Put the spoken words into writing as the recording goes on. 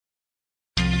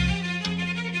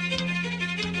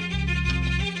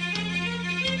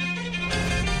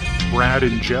Brad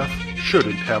and Jeff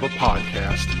shouldn't have a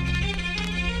podcast.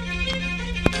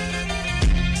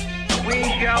 We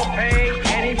shall pay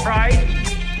any price,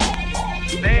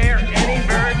 bear any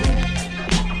burden,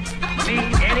 meet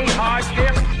any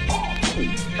hardship,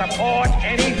 support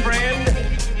any friend,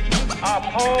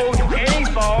 oppose any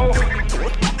foe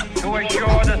to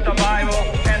assure the survival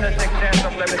and the success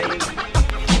of liberty.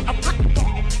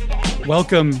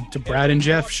 Welcome to Brad and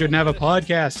Jeff Shouldn't Have a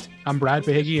Podcast. I'm Brad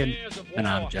Fahey and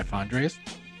I'm Jeff Andres.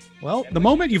 Well, the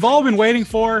moment you've all been waiting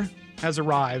for has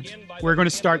arrived. We're going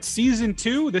to start season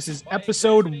 2. This is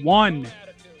episode 1.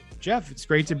 Jeff, it's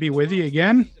great to be with you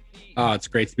again. Oh, it's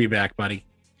great to be back, buddy.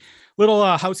 Little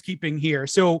housekeeping here.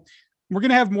 So we're going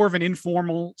to have more of an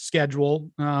informal schedule.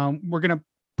 We're going to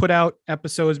put out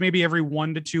episodes maybe every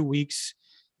 1 to 2 weeks,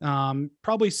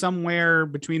 probably somewhere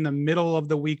between the middle of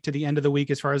the week to the end of the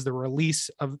week as far as the release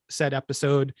of said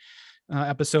episodes.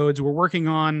 We're working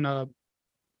on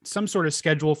some sort of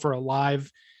schedule for a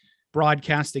live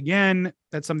broadcast again.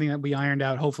 That's something that we ironed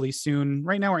out hopefully soon.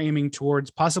 Right now we're aiming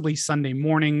towards possibly Sunday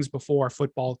mornings before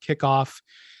football kickoff.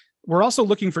 We're also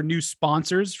looking for new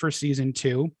sponsors for season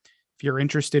 2. If you're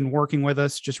interested in working with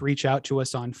us, just reach out to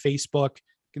us on Facebook.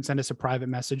 You can send us a private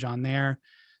message on there,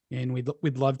 and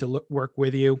we'd love to work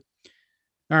with you.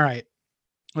 All right,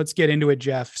 let's get into it,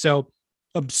 Jeff. So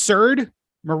absurd,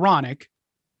 moronic,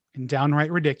 and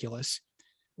downright ridiculous.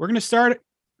 We're going to start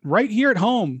right here at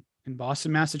home in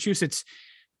Boston, Massachusetts,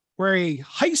 where a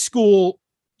high school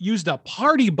used a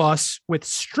party bus with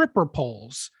stripper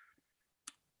poles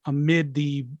amid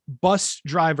the bus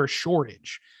driver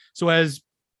shortage. So as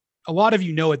a lot of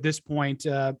you know at this point,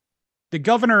 the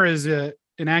governor has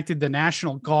enacted the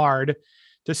National Guard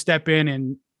to step in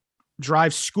and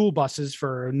drive school buses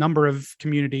for a number of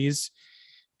communities.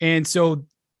 And so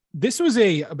this was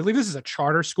I believe this is a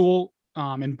charter school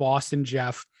in Boston,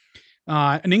 Jeff.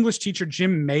 An English teacher,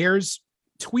 Jim Mayers,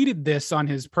 tweeted this on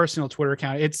his personal Twitter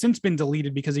account. It's since been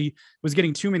deleted because he was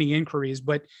getting too many inquiries,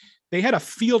 but they had a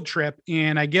field trip,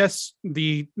 and I guess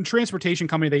the transportation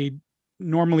company they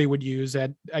normally would use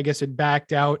had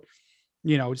backed out,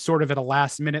 sort of at a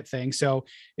last minute thing. So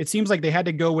it seems like they had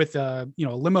to go with a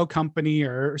limo company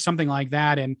or something like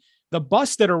that. And the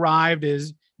bus that arrived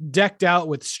is decked out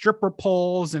with stripper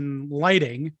poles and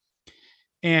lighting.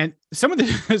 And some of the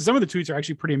tweets are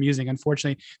actually pretty amusing.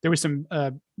 Unfortunately, there was some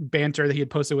banter that he had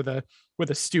posted with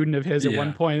a student of his at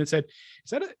one point that said,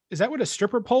 "Is that what a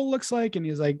stripper pole looks like?" And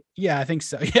he's like, "Yeah, I think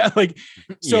so." Yeah,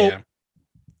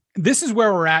 This is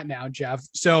where we're at now, Jeff.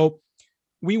 So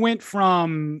we went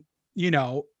from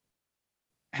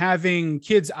having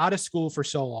kids out of school for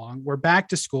so long. We're back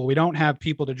to school. We don't have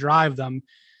people to drive them.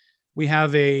 We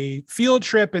have a field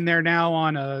trip, and they're now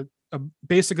on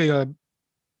basically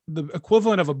the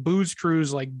equivalent of a booze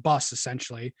cruise, like bus,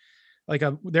 essentially.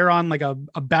 They're on like a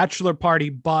bachelor party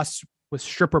bus with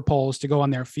stripper poles to go on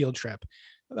their field trip.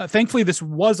 Thankfully, this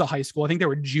was a high school. I think they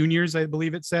were juniors, I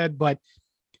believe it said, but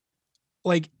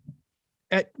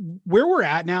at where we're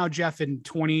at now, Jeff, in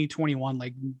 2021,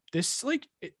 this,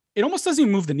 it almost doesn't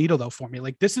even move the needle though for me.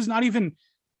 This is not even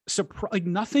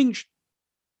nothing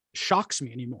shocks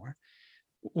me anymore.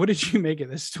 What did you make of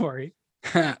this story?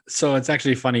 So it's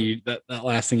actually funny that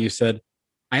last thing you said.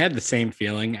 I had the same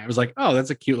feeling. I was like, oh,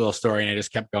 that's a cute little story. And I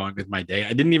just kept going with my day.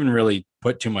 I didn't even really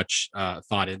put too much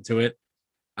thought into it.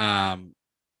 I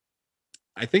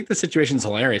think the situation's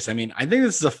hilarious. I mean, I think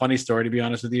this is a funny story, to be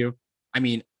honest with you. I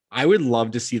mean, I would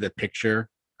love to see the picture.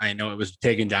 I know it was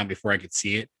taken down before I could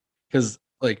see it. Because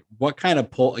what kind of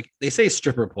pole, they say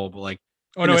stripper pole, but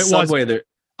Subway,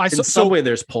 Subway,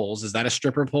 there's poles. Is that a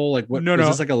stripper pole? Is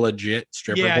this a legit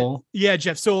stripper pole? Yeah,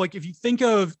 Jeff. So if you think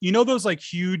of, those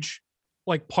huge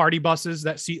party buses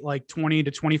that seat 20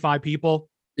 to 25 people.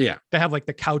 Yeah. That have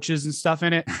the couches and stuff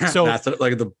in it. So that's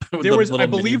I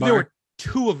believe there were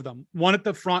 2 of them. One at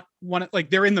the front, one at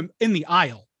they're in the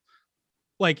aisle.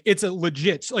 It's a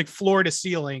legit floor to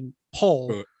ceiling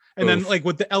pole. And then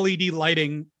with the LED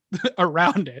lighting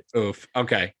around it. Oof.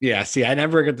 Okay. Yeah. See, I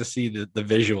never get to see the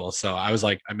visual. So I was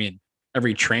like, I mean,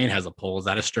 every train has a pole. Is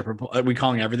that a stripper pole? Are we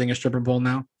calling everything a stripper pole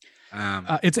now?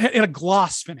 It's in a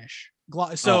gloss finish.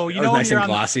 So when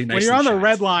you're on the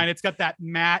red line, it's got that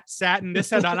matte satin. This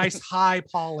had a nice high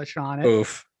polish on it.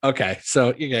 Oof. Okay.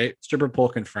 So stripper pole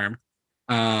confirmed.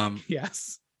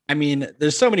 Yes. I mean,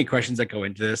 there's so many questions that go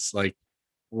into this.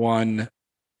 One,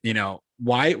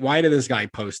 why did this guy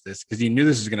post this? Because he knew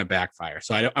this was going to backfire.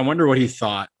 So I wonder what he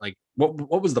thought.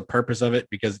 What was the purpose of it?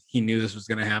 Because he knew this was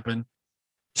going to happen.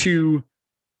 2,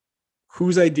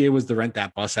 whose idea was to rent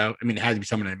that bus out? I mean, it had to be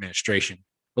someone in administration.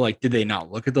 But like, did they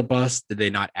not look at the bus? Did they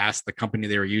not ask the company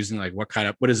they were using, like,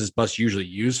 what is this bus usually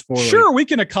used for? Sure, Like, we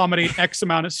can accommodate X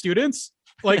amount of students.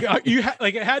 Like like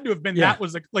it had to have been Yeah. that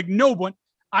was like no one.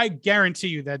 I guarantee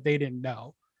you that they didn't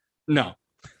know. no,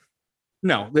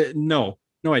 no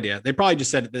idea. They probably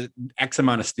just said the X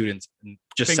amount of students and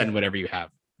just Bingo. send whatever you have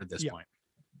at this Yeah. point.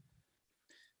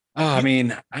 Oh, I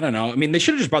mean, I don't know. I mean, they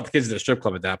should have just brought the kids to the strip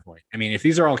club at that point. I mean, if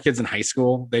these are all kids in high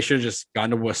school, they should have just gone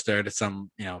to Worcester to some,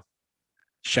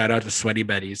 shout out to Sweaty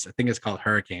Betty's. I think it's called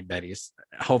Hurricane Betty's.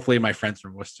 Hopefully, my friends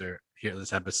from Worcester hear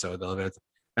this episode.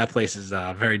 That place is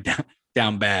very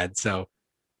down bad. So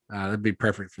that'd be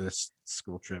perfect for this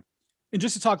school trip. And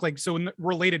just to talk so in the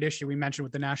related issue we mentioned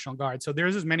with the National Guard, so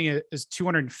there's as many as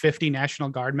 250 National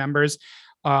Guard members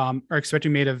are expected to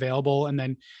be made available. And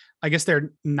then I guess there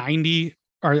are 90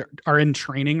 are in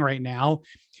training right now.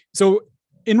 So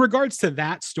in regards to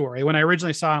that story, when I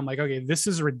originally saw it, I'm like, okay, this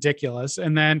is ridiculous.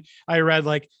 And then I read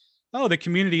the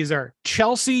communities are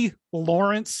Chelsea,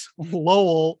 Lawrence,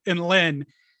 Lowell, and Lynn.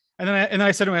 And then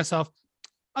I said to myself,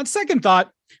 on second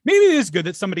thought, maybe it is good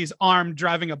that somebody's armed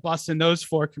driving a bus in those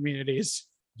 4 communities.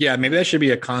 Yeah, maybe that should be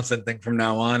a constant thing from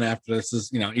now on after this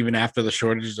is, even after the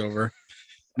shortage is over.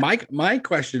 My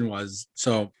question was,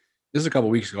 so this is a couple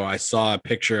of weeks ago, I saw a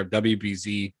picture of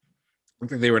WBZ. I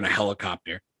think they were in a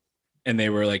helicopter and they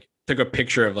were took a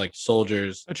picture of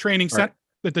soldiers. A training set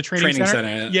at the training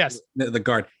center. Yes. The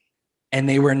guard. And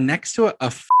they were next to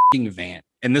a fucking van.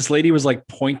 And this lady was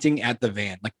pointing at the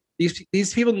van.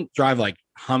 These people drive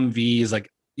Humvees.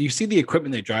 You see the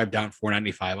equipment they drive down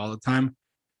 495 all the time.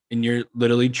 And you're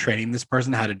literally training this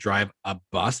person how to drive a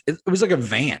bus. It was like a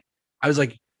van. I was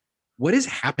like, what is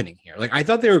happening here? I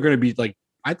thought they were going to be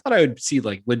I thought I would see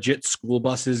legit school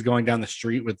buses going down the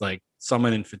street with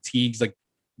someone in fatigues.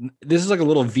 This is a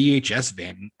little VHS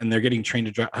van and they're getting trained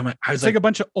to drive. It's like a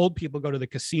bunch of old people go to the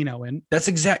casino in. That's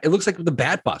exact. It looks like the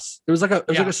Bat Bus. It was like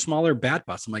a smaller Bat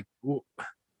Bus. I'm like,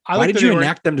 why did you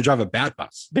enact them to drive a Bat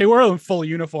Bus? They were in full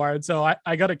uniform. So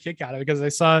I got a kick out of it because I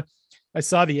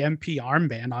saw the MP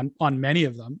armband on many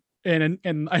of them.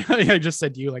 And I just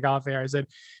said to you off air, I said,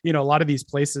 a lot of these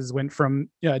places went from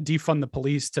defund the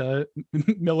police to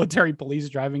military police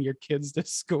driving your kids to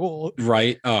school.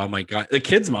 Right. Oh my God. The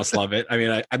kids must love it. I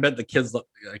mean, I bet the kids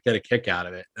get a kick out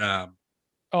of it. I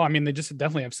mean, they just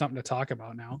definitely have something to talk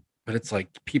about now. But it's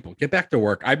people get back to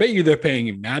work. I bet you they're paying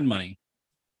you mad money.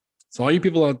 So all you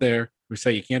people out there who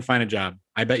say you can't find a job,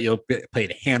 I bet you'll get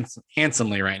paid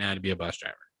handsomely right now to be a bus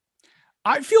driver.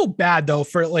 I feel bad though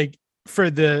for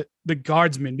the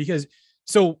guardsmen because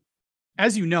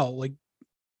as you know,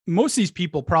 most of these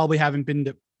people probably haven't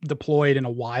been deployed in a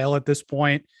while at this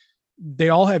point. They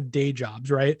all have day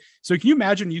jobs, right? So can you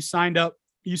imagine you signed up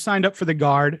for the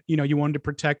Guard, you wanted to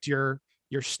protect your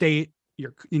state,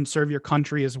 and serve your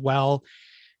country as well.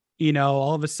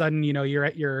 All of a sudden, you're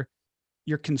at your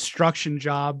construction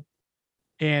job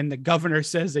and the governor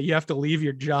says that you have to leave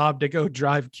your job to go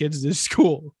drive kids to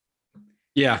school.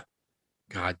 Yeah.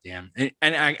 God damn.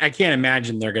 And I can't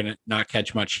imagine they're going to not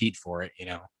catch much heat for it,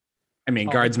 I mean,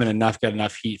 guardsmen get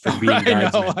enough heat for being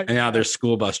guardsmen. And now they're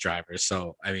school bus drivers.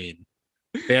 So, I mean,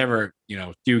 if they ever,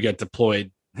 do get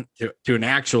deployed to an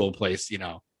actual place,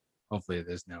 hopefully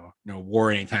there's no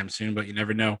war anytime soon, but you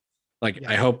never know.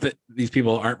 I hope that these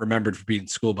people aren't remembered for being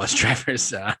school bus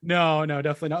drivers. No,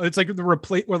 definitely not. It's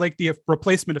the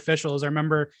replacement officials. I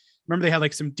remember they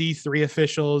had some D3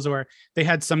 officials, or they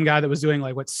had some guy that was doing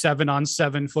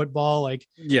 7-on-7 football.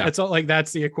 It's all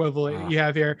that's the equivalent you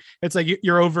have here. It's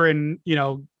you're over in,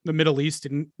 the Middle East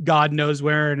and God knows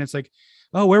where. And it's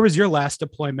oh, where was your last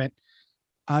deployment?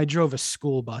 I drove a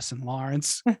school bus in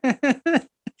Lawrence.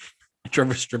 I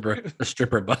drove a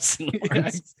stripper bus in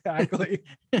Lawrence. Yeah, exactly.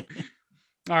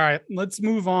 All right, let's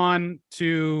move on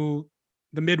to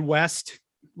the Midwest.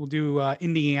 We'll do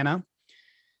Indiana.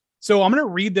 So I'm going to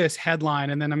read this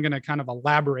headline and then I'm going to kind of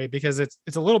elaborate because it's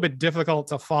a little bit difficult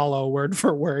to follow word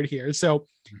for word here. So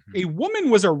a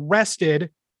woman was arrested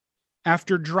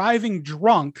after driving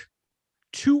drunk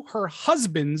to her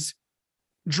husband's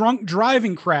drunk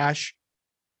driving crash,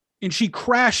 and she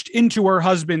crashed into her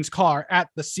husband's car at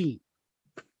the scene.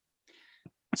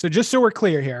 So just so we're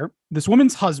clear here, this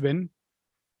woman's husband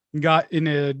got in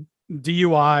a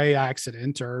DUI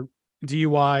accident or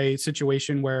DUI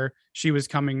situation where she was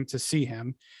coming to see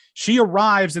him. She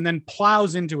arrives and then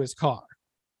plows into his car.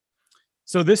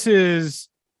 So this is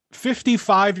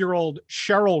 55-year-old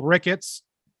Cheryl Ricketts.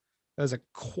 That's a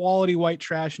quality white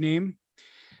trash name.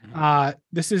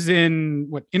 This is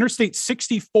in Interstate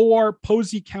 64,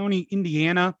 Posey County,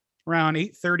 Indiana, around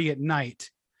 8:30 at night.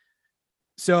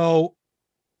 So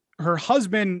her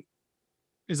husband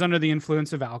is under the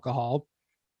influence of alcohol.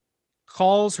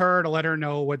 calls her to let her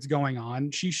know what's going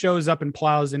on. She shows up and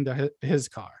plows into his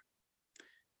car.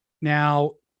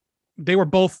 Now, they were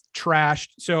both trashed.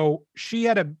 So she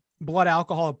had a blood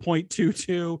alcohol of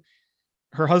 0.22.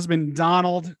 Her husband,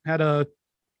 Donald, had a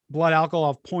blood alcohol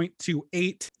of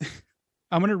 0.28.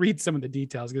 I'm going to read some of the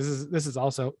details because this is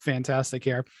also fantastic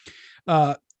here.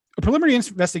 A preliminary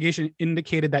investigation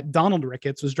indicated that Donald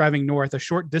Ricketts was driving north a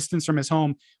short distance from his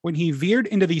home when he veered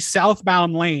into the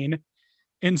southbound lane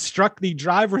and struck the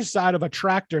driver's side of a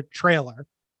tractor trailer.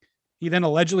 He then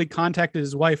allegedly contacted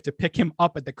his wife to pick him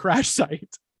up at the crash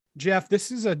site. Jeff,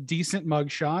 this is a decent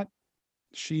mugshot.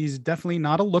 She's definitely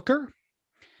not a looker.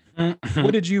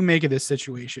 What did you make of this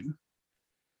situation?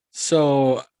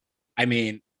 So, I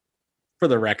mean, for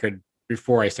the record,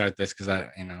 before I start this, because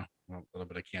a little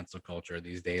bit of cancel culture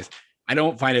these days, I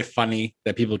don't find it funny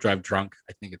that people drive drunk.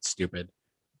 I think it's stupid.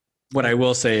 What I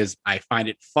will say is I find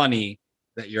it funny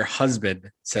that your husband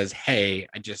says, "Hey,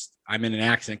 I'm in an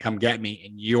accident, come get me,"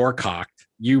 and you're cocked.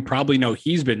 You probably know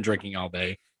he's been drinking all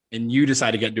day and you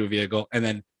decide to get into a vehicle. And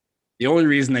then the only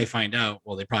reason they find out,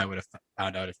 well, they probably would have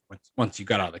found out if once you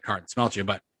got out of the car and smelled you,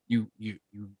 but you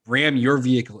ram your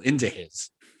vehicle into his,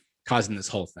 causing this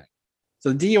whole thing.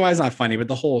 So the DUI is not funny, but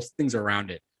the whole things around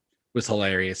it was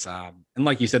hilarious. And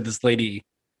like you said, this lady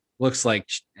looks like,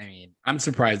 I'm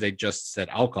surprised they just said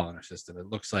alcohol in her system. It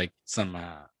looks like some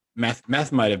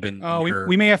meth might have been. Oh,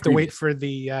 we may have to wait for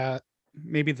the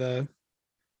maybe the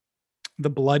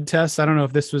blood test. I don't know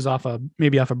if this was off of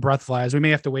breathalyzer. We may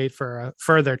have to wait for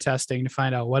further testing to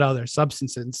find out what other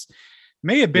substances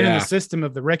may have been in the system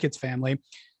of the Ricketts family.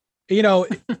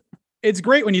 It's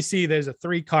great when you see there's a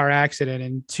 3-car accident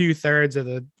and 2/3 of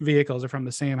the vehicles are from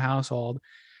the same household.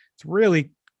 It's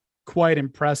really quite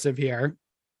impressive here.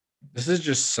 This is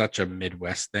just such a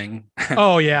Midwest thing.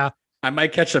 Oh yeah. I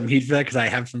might catch some heat for that because I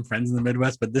have some friends in the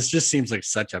Midwest, but this just seems like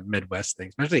such a Midwest thing,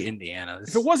 especially Indiana.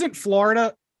 If it wasn't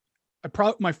Florida,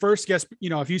 my first guess,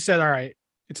 if you said, all right,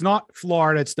 it's not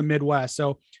Florida, it's the Midwest.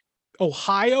 So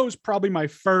Ohio is probably my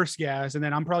first guess. And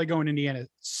then I'm probably going Indiana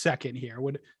second here.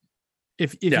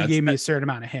 If you gave me a certain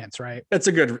amount of hints, right? That's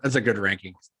a good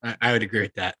ranking. I would agree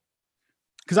with that.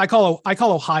 Because I call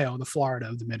Ohio the Florida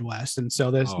of the Midwest. And so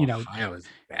there's, Ohio is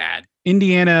bad.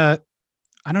 Indiana,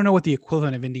 I don't know what the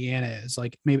equivalent of Indiana is,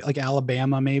 like maybe like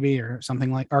Alabama, maybe, or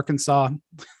something like Arkansas.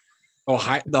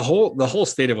 Ohio, the whole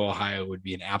state of Ohio would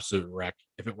be an absolute wreck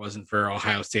if it wasn't for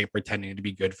Ohio State pretending to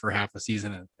be good for half a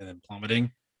season and then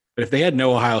plummeting. But if they had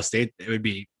no Ohio State, it would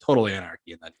be totally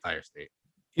anarchy in that entire state.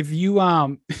 If you,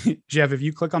 Jeff, if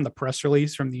you click on the press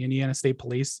release from the Indiana State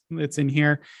Police that's in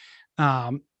here,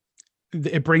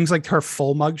 it brings like her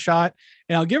full mugshot,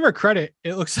 and I'll give her credit.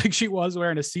 It looks like she was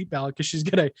wearing a seatbelt because she's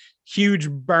got a huge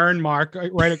burn mark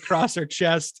right across her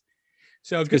chest.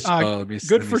 So good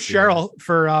for Cheryl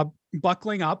for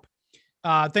buckling up.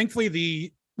 Thankfully,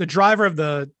 the driver of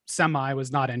the semi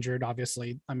was not injured.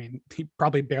 Obviously, he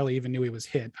probably barely even knew he was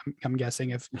hit. I'm guessing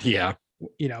if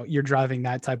you're driving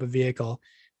that type of vehicle.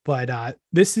 But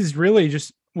this is really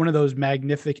just one of those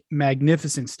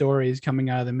magnificent stories coming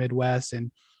out of the Midwest,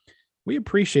 and we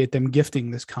appreciate them gifting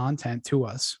this content to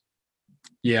us.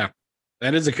 Yeah,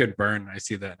 that is a good burn. I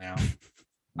see that now.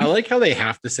 I like how they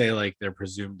have to say like they're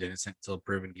presumed innocent until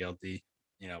proven guilty,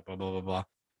 blah, blah, blah, blah.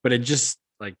 But it just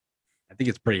I think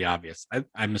it's pretty obvious.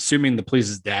 I'm assuming the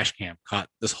police's dash cam caught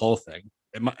this whole thing.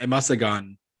 It must have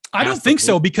gone. I don't think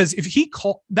so, because if he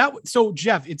called that, so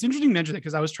Jeff, it's interesting to mention that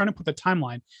because I was trying to put the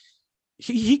timeline.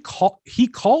 He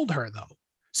called her though,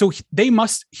 so he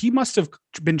must have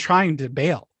been trying to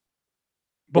bail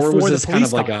before the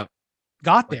police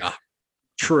got there.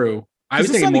 True. I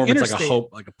was thinking more of it's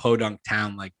like a podunk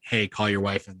town, like, hey, call your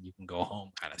wife and you can go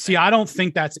home kind of thing. See, I don't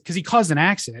think that's because he caused an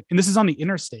accident, and this is on the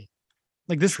interstate.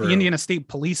 Like this, the Indiana State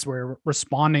Police were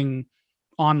responding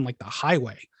on like the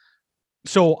highway.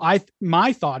 So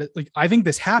my thought, I think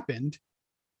this happened.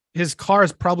 His car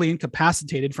is probably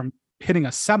incapacitated from hitting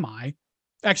a semi.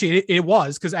 Actually, it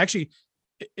was, because actually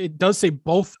it does say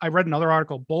both. I read another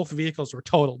article, both vehicles were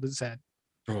totaled, it said.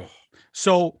 Oh.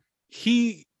 So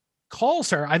he calls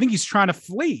her. I think he's trying to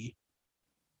flee.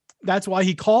 That's why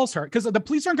he calls her, because the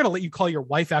police aren't going to let you call your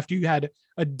wife after you had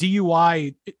a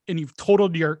DUI and you've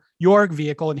totaled your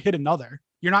vehicle and hit another.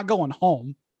 You're not going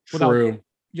home without. True.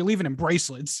 You're leaving in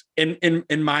bracelets. In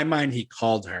my mind, he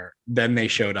called her. Then they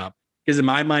showed up. Because in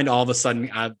my mind, all of a sudden,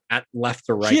 at left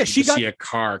to right, she see a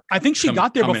car. I think she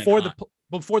got there before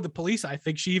the police. I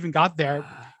think she even got there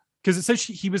because it says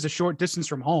he was a short distance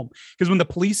from home. Because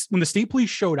when the state police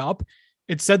showed up,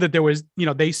 it said that there was,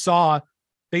 they saw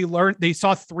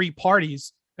 3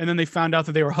 parties, and then they found out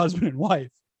that they were husband and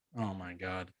wife. Oh my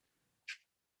God.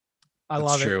 I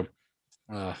love true. it.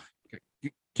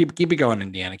 Keep it going,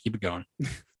 Indiana. Keep it going.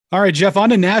 All right, Jeff, on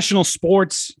to national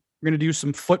sports. We're going to do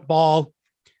some football.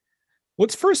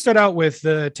 Let's first start out with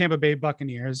the Tampa Bay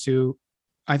Buccaneers, who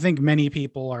I think many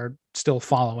people are still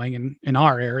following in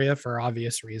our area for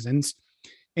obvious reasons.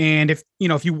 And if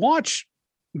you watch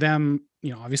them,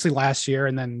 obviously last year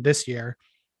and then this year,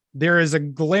 there is a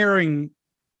glaring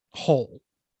hole,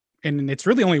 and it's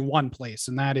really only one place,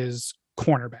 and that is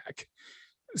cornerback.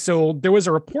 So there was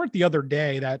a report the other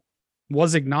day that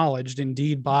was acknowledged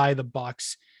indeed by the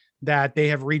Bucs that they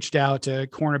have reached out to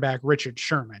cornerback Richard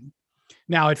Sherman.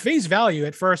 Now, at face value,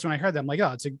 at first when I heard that, I'm like,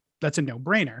 oh, that's a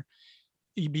no-brainer,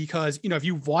 because if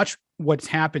you've watched what's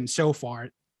happened so far,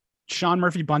 Sean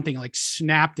Murphy Bunting like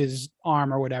snapped his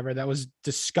arm or whatever. That was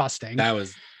disgusting. That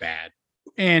was bad.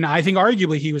 And I think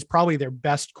arguably he was probably their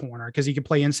best corner because he could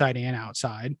play inside and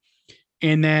outside.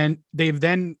 And then they've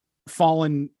then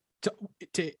fallen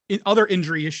to other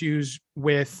injury issues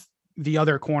with the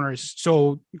other corners.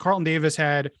 So Carlton Davis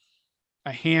had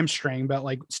a hamstring, but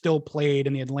like still played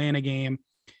in the Atlanta game.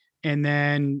 And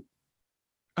then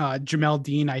Jamel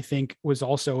Dean, I think, was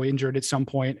also injured at some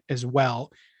point as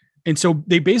well. And so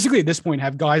they basically at this point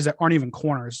have guys that aren't even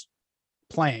corners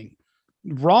playing.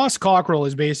 Ross Cockrell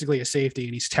is basically a safety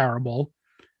and he's terrible.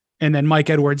 And then Mike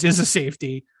Edwards is a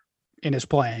safety and is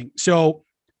playing. So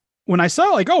when I saw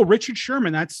like, oh, Richard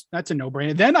Sherman, that's a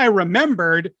no-brainer. Then I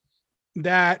remembered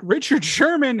that Richard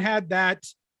Sherman had that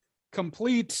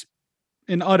complete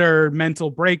and utter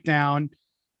mental breakdown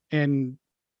and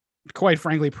quite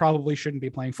frankly, probably shouldn't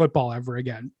be playing football ever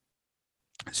again.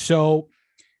 So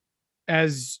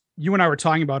as you and I were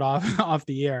talking about off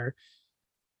the air,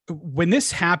 when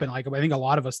this happened, like I think a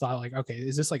lot of us thought like, okay,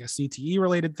 is this like a CTE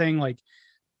related thing? Like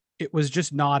it was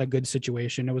just not a good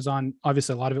situation. It was on,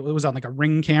 obviously a lot of it was on like a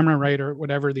Ring camera, right? Or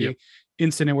whatever the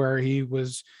incident where he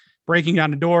was breaking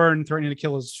down the door and threatening to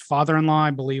kill his father-in-law,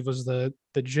 I believe was the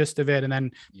gist of it. And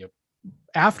then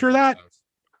after that,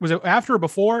 was it after or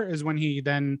before is when he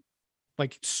then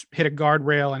like hit a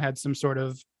guardrail and had some sort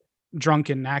of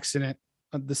drunken accident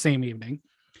the same evening.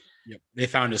 Yep. They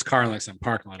found his car in like some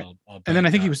parking lot. And then I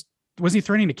think was he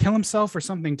threatening to kill himself or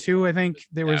something too? I think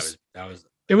it was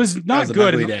not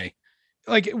good. Day.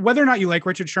 Like whether or not you like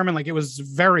Richard Sherman, like it was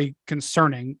very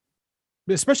concerning,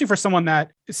 especially for someone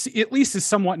that at least is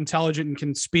somewhat intelligent and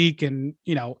can speak. And,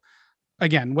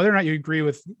 again, whether or not you agree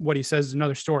with what he says is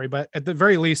another story, but at the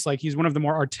very least, like he's one of the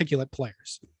more articulate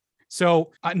players.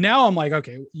 So now I'm like,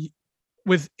 okay,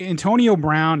 with Antonio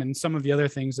Brown and some of the other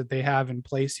things that they have in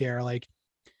place here, like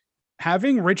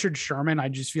having Richard Sherman, I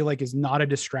just feel like is not a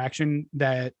distraction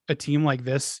that a team like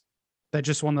this that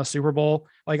just won the Super Bowl,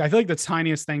 like I feel like the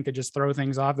tiniest thing could just throw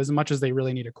things off as much as they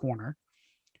really need a corner.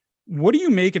 What do you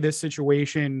make of this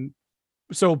situation?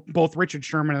 So both Richard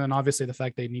Sherman and then obviously the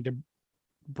fact they need to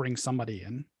bring somebody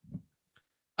in.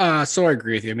 So I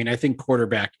agree with you. I mean, I think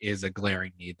quarterback is a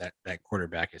glaring need. That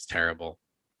quarterback is terrible.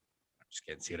 I'm just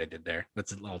kidding. See what I did there?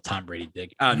 That's a little Tom Brady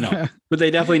dig. No, but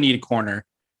they definitely need a corner.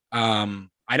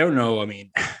 I don't know. I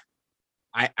mean,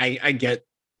 I get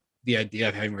the idea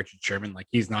of having Richard Sherman. Like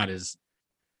he's not as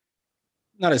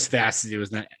fast as he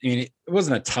was. Not. I mean, it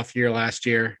wasn't a tough year last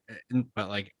year, but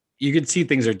like you could see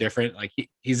things are different. Like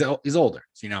he's older,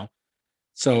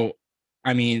 So,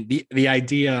 I mean, the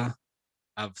idea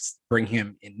of bring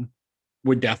him in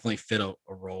would definitely fit a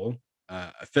role,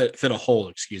 fit a hole,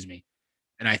 excuse me.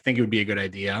 And I think it would be a good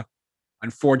idea.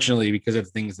 Unfortunately, because of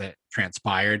things that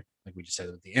transpired, like we just said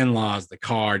with the in-laws, the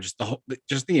car, just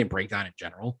the breakdown in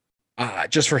general.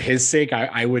 Just for his sake,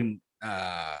 I wouldn't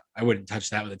touch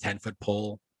that with a 10-foot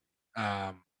pole.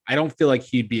 I don't feel like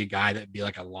he'd be a guy that'd be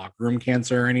like a locker room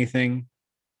cancer or anything.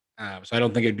 So I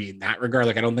don't think it'd be in that regard.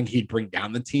 Like I don't think he'd bring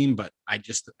down the team, but I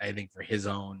think for his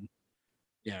own.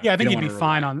 I think he'd be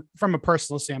fine from a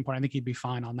personal standpoint. I think he'd be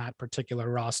fine on that particular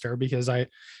roster because I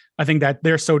think that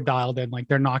they're so dialed in, like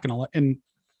they're not going to, and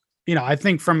I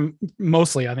think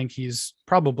I think he's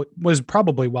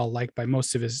probably well liked by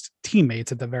most of his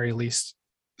teammates at the very least,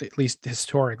 at least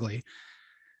historically.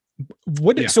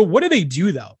 So what do they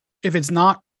do though? If it's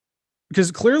not,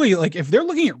 because clearly like if they're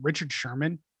looking at Richard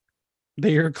Sherman,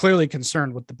 they are clearly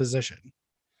concerned with the position.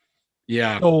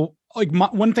 Yeah. So like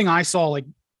one thing I saw, like,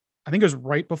 I think it was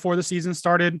right before the season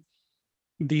started,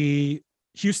 the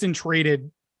Houston traded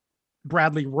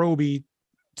Bradley Roby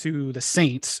to the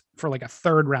Saints for like a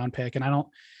 3rd round pick. And I don't,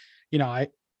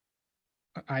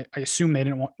 I assume they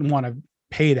didn't want to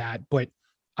pay that, but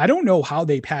I don't know how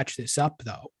they patch this up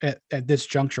though at this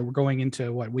juncture. We're going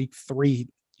into week 3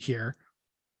 here.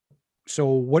 So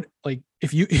what, like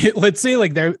if you, let's say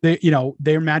like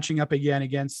they're matching up again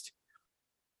against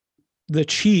the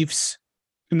Chiefs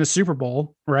in the Super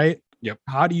Bowl, right? Yep.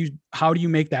 How do you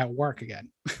make that work again?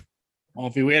 Well,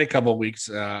 if we wait a couple of weeks,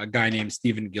 a guy named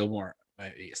Stefan Gilmore,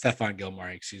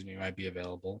 excuse me, might be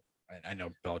available. I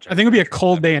know Belichick. I think it'd be a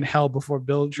cold day in hell before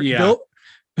Bill. Yeah.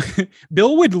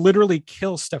 Bill would literally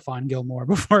kill Stephon Gilmore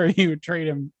before he would trade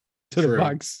him to the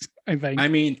Bucks. I think. I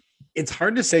mean, it's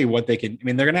hard to say what they can. I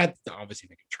mean, they're gonna have to obviously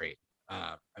make a trade.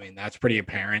 I mean, that's pretty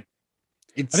apparent.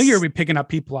 I think you're gonna be picking up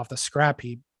people off the scrap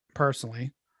heap,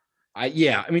 personally. I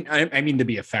mean to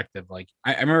be effective. Like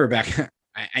I remember back.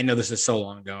 I know this is so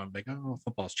long ago. I'm like, oh,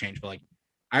 football's changed, but like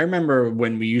I remember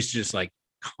when we used to just like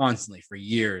constantly for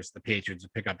years, the Patriots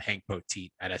would pick up Hank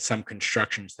Poteet at some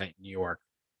construction site in New York,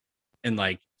 and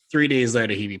like 3 days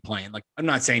later he'd be playing. Like I'm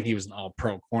not saying he was an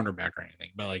all-pro cornerback or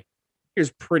anything, but like he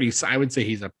was pretty. I would say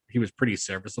he was pretty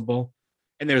serviceable.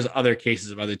 And there's other cases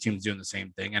of other teams doing the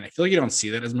same thing, and I feel like you don't see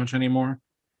that as much anymore,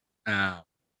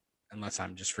 unless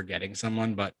I'm just forgetting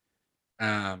someone. But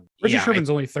Richard Sherman's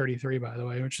only 33, by the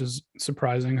way, which is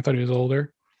surprising. I thought he was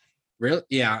older. Really?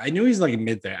 Yeah, I knew he's like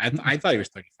mid there. I thought he was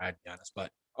 35, to be honest.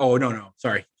 But no,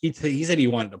 sorry. He said he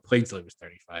wanted to play till he was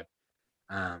 35.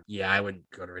 Yeah, I wouldn't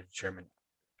go to Richard Sherman.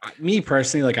 Me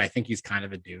personally, like I think he's kind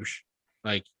of a douche.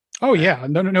 Like, oh yeah,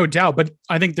 no doubt. But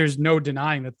I think there's no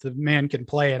denying that the man can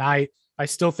play, and I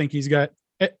still think he's got.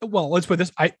 Well, let's put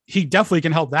this. He definitely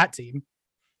can help that team.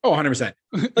 Oh, 100%.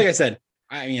 Like I said,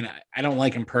 I mean, I don't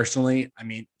like him personally. I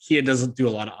mean, he doesn't do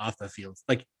a lot of off the field.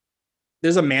 Like,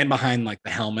 there's a man behind like the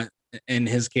helmet in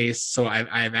his case. So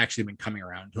I've actually been coming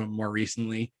around to him more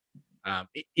recently,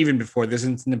 even before this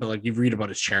incident. But like, you read about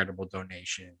his charitable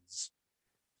donations.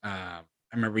 I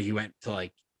remember he went to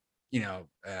like,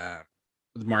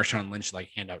 with Marshawn Lynch, like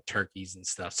hand out turkeys and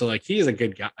stuff. So like, he is a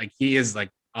good guy. Like, he is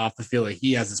like off the field. Like,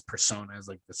 he has this persona as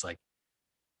like this like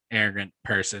arrogant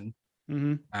person.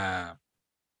 Mm-hmm.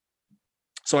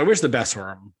 So I wish the best for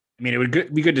him. I mean, it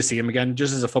would be good to see him again.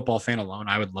 Just as a football fan alone,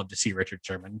 I would love to see Richard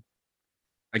Sherman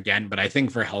again. But I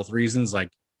think for health reasons,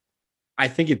 like I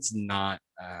think it's not.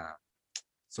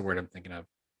 It's the word I'm thinking of.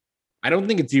 I don't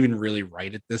think it's even really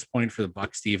right at this point for the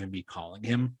Bucs to even be calling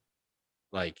him.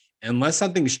 Like, unless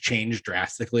something's changed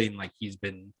drastically and like he's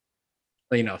been,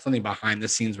 something behind the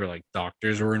scenes where like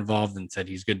doctors were involved and said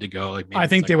he's good to go. Like, I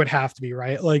think they would have to be,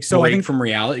 right. Like, so I think from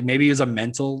reality, maybe it was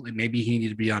maybe he needed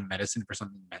to be on medicine for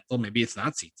something mental. Maybe it's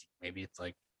not CT. Maybe it's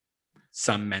like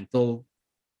some mental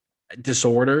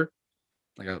disorder.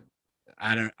 Like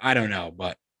I don't know,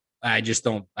 but I just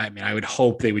don't. I mean, I would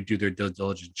hope they would do their due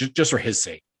diligence just for his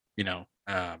sake, and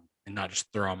not just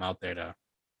throw him out there to.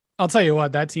 I'll tell you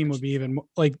what, that team would be even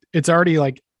like, it's already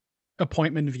like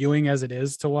appointment viewing as it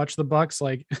is to watch the Bucs.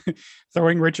 Like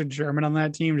throwing Richard Sherman on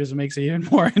that team just makes it even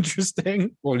more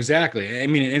interesting. Well, exactly. I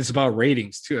mean, it's about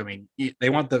ratings too. I mean, they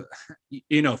want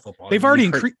football. They've already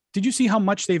increased. Did you see how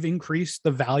much they've increased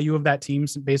the value of that team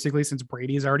basically since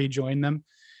Brady's already joined them?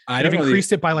 They've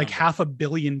increased it by like $500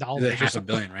 million. $500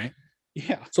 million, right?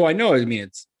 Yeah. So I know, I mean,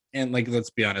 and like, let's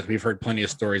be honest, we've heard plenty of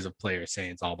stories of players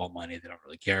saying it's all about money. They don't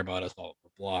really care about us, blah, blah,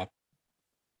 blah.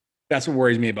 That's what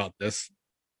worries me about this.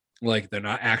 Like, they're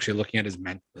not actually looking at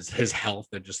his health.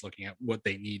 They're just looking at what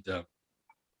they need to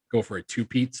go for a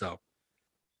two-peat. So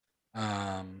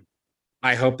I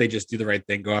hope they just do the right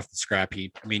thing, go off the scrap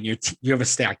heap. I mean, you have a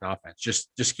stacked offense.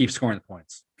 Just keep scoring the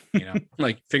points,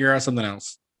 like figure out something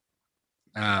else.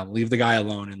 Leave the guy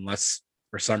alone unless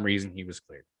for some reason he was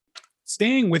cleared.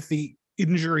 Staying with the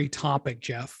injury topic,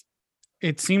 Jeff,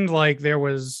 it seemed like there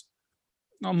was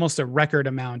almost a record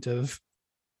amount of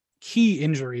key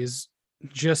injuries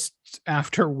just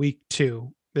after week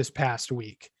 2 this past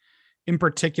week. In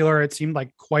particular, it seemed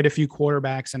like quite a few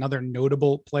quarterbacks and other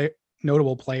notable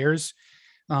players.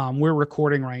 We're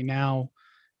recording right now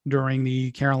during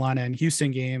the Carolina and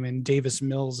Houston game, and Davis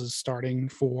Mills is starting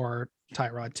for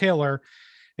Tyrod Taylor.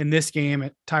 In this game,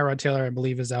 Tyrod Taylor, I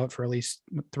believe, is out for at least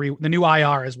 3. The new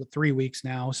IR is 3 weeks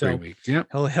now, so 3 weeks, yep.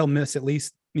 He'll miss at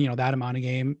least that amount of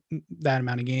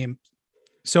game.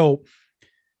 So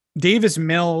Davis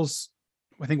Mills,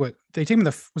 I think what they take him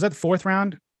was that the 4th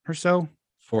round or so?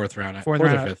 Fourth round. Or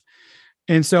 5th.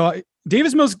 And so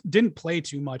Davis Mills didn't play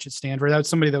too much at Stanford. That was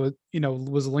somebody that was,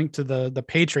 was linked to the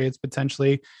Patriots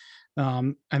potentially.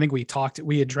 I think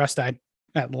we addressed that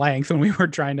at length when we were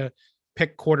trying to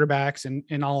pick quarterbacks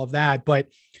and all of that. But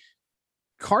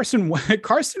Carson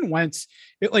Wentz,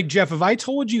 like, Jeff, if I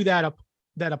told you that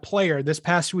a player this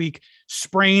past week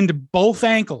sprained both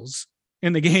ankles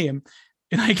in the game,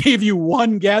 and I gave you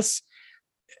one guess,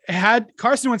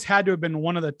 Carson Wentz had to have been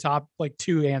one of the top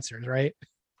 2 answers, right?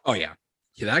 Oh yeah.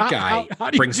 That guy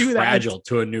how brings Fragile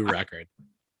to a new record.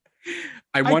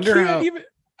 I wonder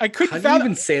I How couldn't do you fathom.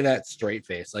 even say that straight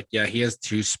face? Like, yeah, he has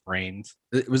 2 sprains.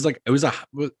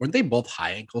 Weren't they both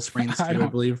high ankle sprains too, I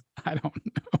believe? I don't.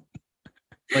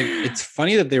 Like, it's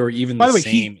funny that they were even By the way,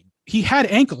 same. he had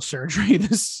ankle surgery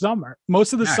this summer.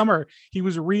 Most of the summer, he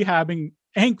was rehabbing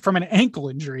from an ankle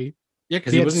injury. Yeah,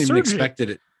 because he wasn't even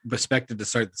expected to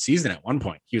start the season at one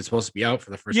point. He was supposed to be out for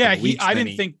the first couple weeks. I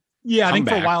think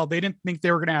for a while they didn't think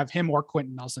they were going to have him or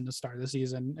Quentin Nelson to start the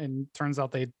season, and turns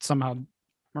out they somehow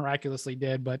miraculously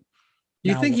did. But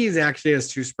you think he's actually has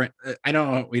 2 sprint? I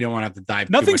don't know. We don't want to have to dive.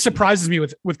 Nothing surprises me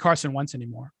with Carson Wentz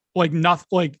anymore. Like nothing.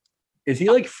 Like, is he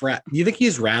like frat? Do you think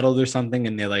he's rattled or something?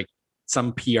 And they like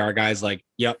some PR guys like,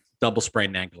 yep, double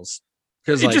sprained ankles.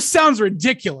 Because it just sounds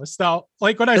ridiculous though.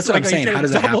 Like when that's what I'm saying. How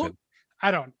does that happen?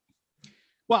 I don't.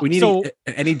 Well, we need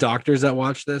any doctors that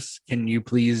watch this. Can you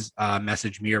please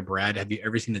message me or Brad? Have you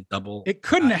ever seen the double? It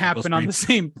couldn't happen on the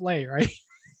same play, right?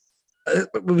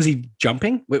 Was he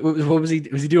jumping? What was he?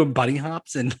 Was he doing bunny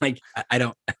hops? And like, I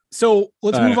don't. So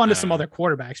let's move on to some other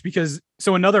quarterbacks because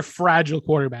another fragile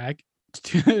quarterback,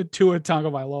 Tua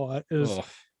Tagovailoa,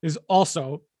 is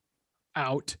also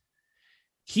out.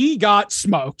 He got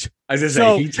smoked. I was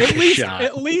gonna say,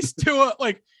 at least Tua,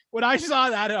 like when I saw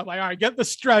that, I'm like, all right, get the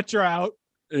stretcher out.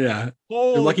 Yeah.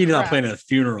 You're lucky to not plan a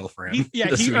funeral for him.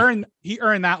 He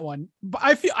earned that one. But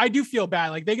I do feel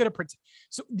bad. Like they got to protect.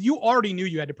 So you already knew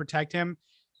you had to protect him.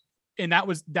 And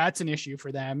that's an issue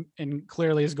for them. And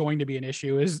clearly is going to be an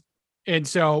issue and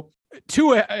so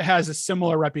Tua has a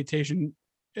similar reputation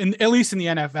at least in the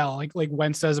NFL, like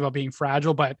Wentz says about being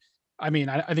fragile. But I mean,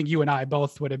 I think you and I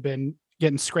both would have been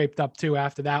getting scraped up too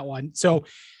after that one. So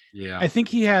yeah, I think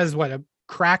he has a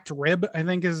cracked rib, I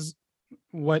think is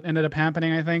what ended up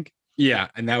happening, I think. Yeah.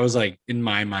 And that was like, in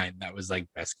my mind, that was like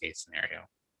best case scenario.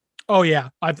 Oh yeah.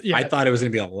 I thought it was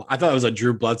going to be I thought it was a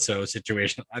Drew Bledsoe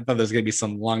situation. I thought there was going to be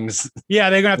some lungs. Yeah.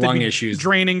 They're going to have to be issues,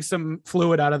 draining some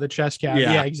fluid out of the chest cavity.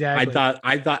 Yeah, exactly.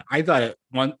 I thought it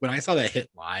when I saw that hit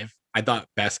live, I thought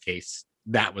best case,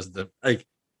 that was the, like,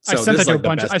 so I sent that to a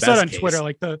bunch. I saw it on Twitter,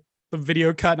 like the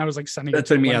video cut, and I was like sending it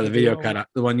to me. Yeah, the video cut,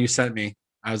 the one you sent me.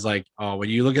 I was like, oh, when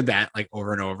you look at that like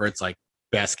over and over, it's like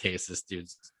best case this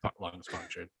dude's lungs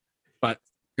punctured, but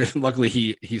luckily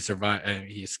he survived and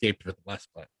he escaped with less.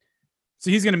 But so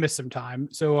he's going to miss some time.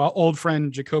 So old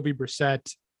friend Jacoby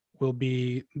Brissett will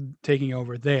be taking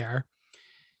over there.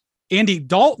 Andy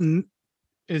Dalton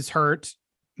is hurt,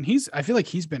 and I feel like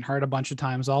he's been hurt a bunch of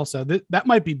times also. That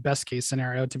might be best case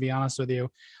scenario, to be honest with you.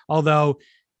 Although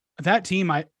that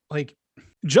team,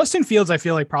 Justin Fields, I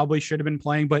feel like probably should have been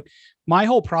playing, but my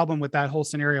whole problem with that whole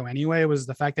scenario anyway was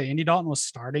the fact that Andy Dalton was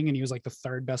starting and he was like the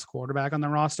 3rd best quarterback on the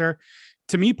roster.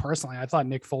 To me personally, I thought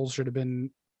Nick Foles should have been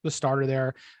the starter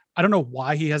there. I don't know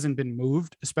why he hasn't been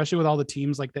moved, especially with all the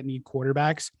teams like that need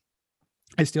quarterbacks.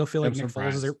 I still feel like Nick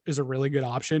Foles is a really good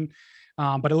option.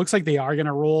 But it looks like they are going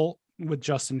to roll with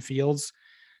Justin Fields.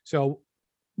 So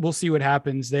we'll see what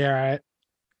happens there.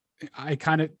 I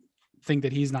kind of think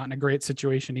that he's not in a great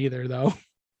situation either, though.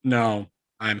 No,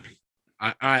 I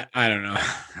don't know.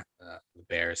 The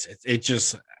Bears. It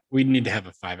just, we need to have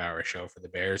a 5-hour show for the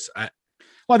Bears. I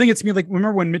think it's me. Like,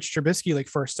 remember when Mitch Trubisky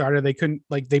first started, they couldn't,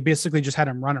 they basically just had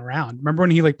him run around. Remember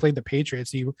when he played the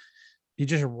Patriots, he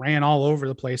just ran all over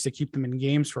the place to keep them in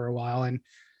games for a while. And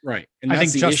right. And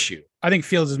that's the issue. I think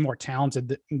Fields is more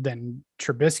talented than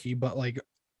Trubisky, but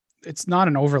it's not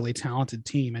an overly talented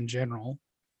team in general.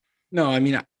 No, I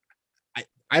mean,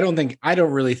 I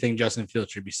don't really think Justin Fields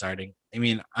should be starting. I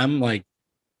mean, I'm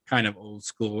kind of old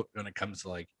school when it comes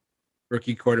to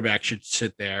rookie quarterback should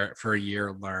sit there for a year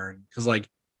and learn. Cause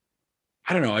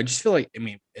I don't know. I just feel like,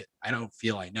 I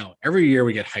know every year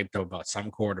we get hyped up about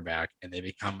some quarterback and they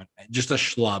become just a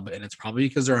schlub. And it's probably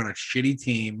because they're on a shitty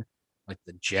team like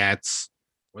the Jets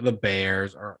or the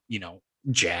Bears or,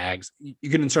 Jags. You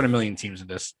can insert a million teams in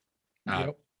this.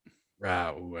 Yep. I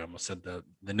almost said the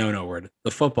no word,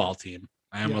 the football team.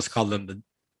 I almost called them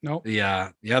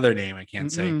the other name I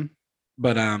can't say.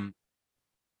 But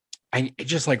I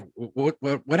just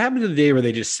what happened to the day where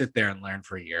they just sit there and learn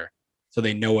for a year so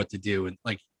they know what to do? And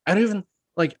I don't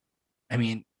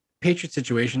even Patriot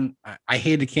situation. I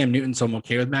hated Cam Newton, so I'm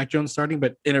okay with Mac Jones starting.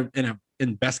 But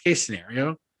in best case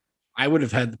scenario, I would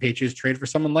have had the Patriots trade for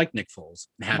someone like Nick Foles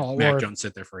and have Mac Jones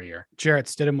sit there for a year. Jarrett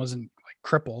Stidham wasn't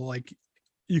cripple.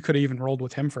 You could have even rolled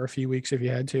with him for a few weeks if you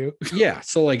had to. Yeah.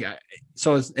 So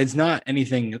it's not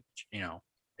anything,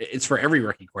 it's for every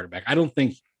rookie quarterback. I don't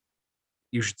think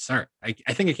you should start. I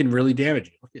think it can really damage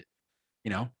you. Look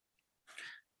at,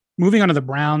 Moving on to the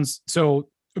Browns. So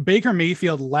Baker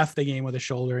Mayfield left the game with a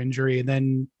shoulder injury and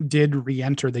then did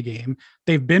re-enter the game.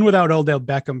 They've been without Odell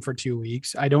Beckham for 2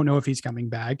 weeks. I don't know if he's coming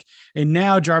back. And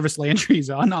now Jarvis Landry's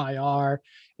on IR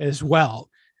as well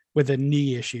with a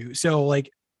knee issue. So like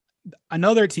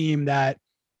another team that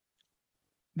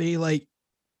they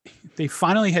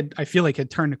finally had, I feel like had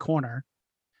turned the corner,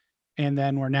 and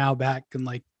then we're now back and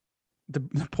like the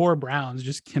poor Browns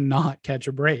just cannot catch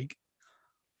a break.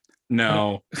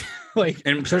 No, Like,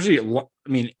 and especially, I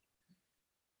mean,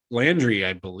 Landry,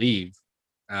 I believe,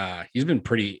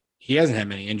 he hasn't had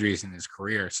many injuries in his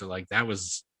career. So like that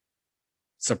was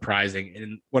surprising.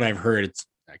 And what I've heard, it's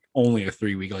like only a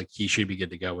 3-week, like he should be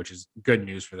good to go, which is good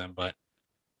news for them. But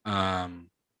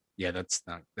yeah,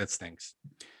 that stinks.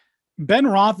 Ben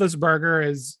Roethlisberger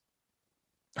is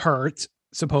hurt,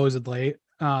 supposedly.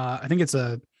 I think it's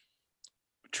a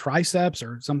triceps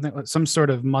or something, some sort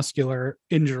of muscular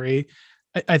injury.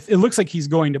 It looks like he's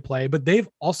going to play, but they've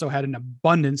also had an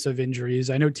abundance of injuries.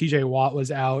 I know TJ Watt was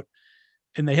out,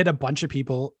 and they had a bunch of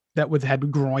people that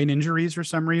had groin injuries for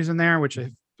some reason there, which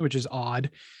is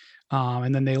odd.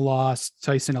 And then they lost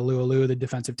Tyson Alualu, the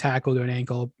defensive tackle, to an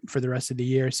ankle for the rest of the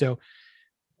year. So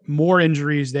more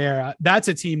injuries there. That's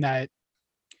a team that,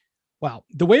 well,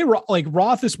 the way like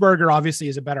Roethlisberger obviously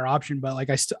is a better option, but like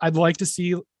I'd like to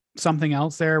see something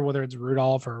else there, whether it's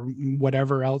Rudolph or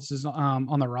whatever else is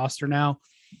on the roster now.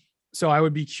 So I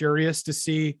would be curious to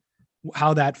see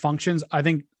how that functions. I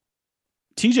think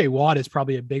TJ Watt is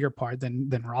probably a bigger part than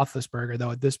Roethlisberger,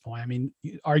 though, at this point. I mean,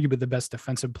 arguably the best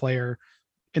defensive player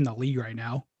in the league right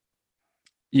now.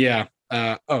 Yeah.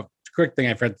 Quick thing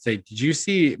I forgot to say. Did you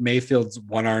see Mayfield's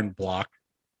one-arm block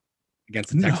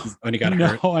against the Texans when he got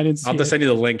hurt? No, I didn't see I'll just send you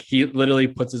the link. He literally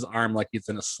puts his arm like he's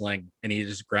in a sling, and he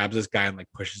just grabs this guy and like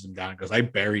pushes him down and goes, "I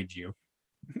buried you."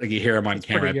 Like you hear him on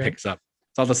camera, it picks up.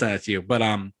 So I'll just send it to you. But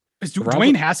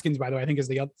Dwayne Haskins, by the way, I think is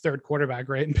the third quarterback,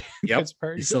 right? In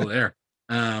Pittsburgh. He's still there.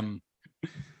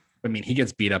 I mean, he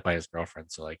gets beat up by his girlfriend,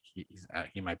 so like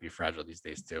he might be fragile these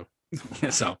days too.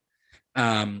 So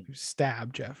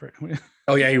stabbed Jeff. Right?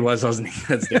 Oh yeah, he was, wasn't he?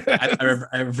 That's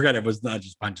I forgot it was not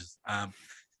just punches.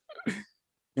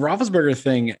 The Roethlisberger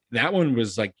thing, that one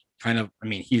was like kind of, I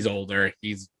mean, he's older.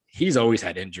 He's always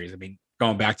had injuries. I mean,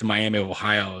 going back to Miami,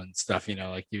 Ohio and stuff, you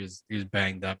know, like he was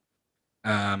banged up.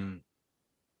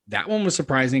 That one was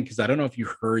surprising because I don't know if you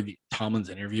heard Tomlin's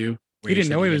interview. He didn't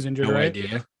know he was injured, right?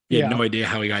 Idea. He had no idea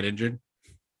how he got injured.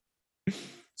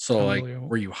 So like,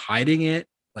 were you hiding it?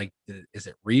 Like, is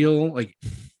it real? Like,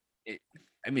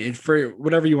 I mean, for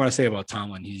whatever you want to say about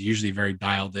Tomlin, he's usually very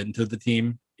dialed into the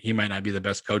team. He might not be the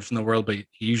best coach in the world, but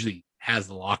he usually has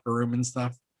the locker room and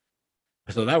stuff.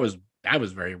 So that was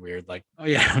very weird. Like, oh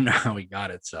yeah, I don't know how he got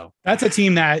it. So that's a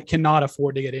team that cannot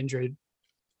afford to get injured.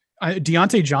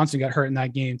 Deontay Johnson got hurt in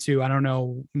that game too. I don't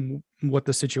know what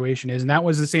the situation is. And that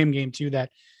was the same game too,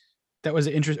 that was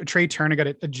interesting. Trey Turner got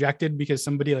ejected because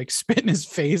somebody like spit in his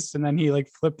face and then he like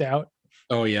flipped out.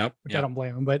 Oh yeah. Which I don't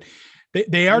blame him, but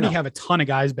they already have a ton of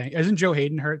guys banged. Isn't Joe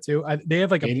Hayden hurt too? They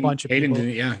have like a bunch of people.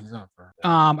 He's not for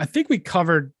I think we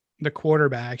covered the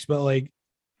quarterbacks, but like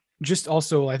just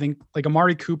also I think like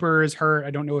Amari Cooper is hurt.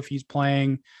 I don't know if he's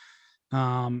playing.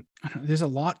 There's a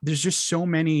lot. There's just so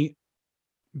many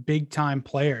big time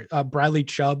players. Bradley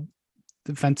Chubb,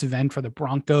 defensive end for the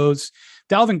Broncos.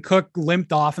 Dalvin Cook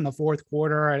limped off in the fourth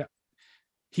quarter.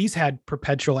 He's had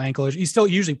perpetual ankle issues. He still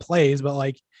usually plays, but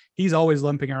like he's always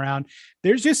limping around.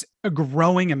 There's just a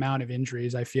growing amount of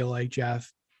injuries, I feel like, Jeff,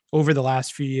 over the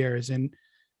last few years. And,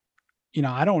 you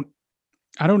know, I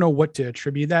don't know what to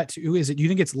attribute that to. Do you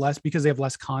think it's less because they have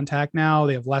less contact now?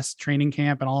 They have less training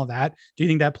camp and all of that. Do you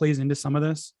think that plays into some of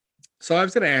this? So I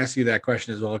was going to ask you that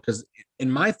question as well, because in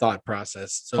my thought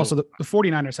process, so also the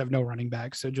 49ers have no running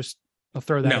back. So just I'll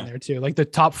throw that in there too. Like the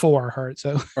top 4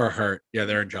 are hurt. Yeah,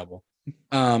 they're in trouble.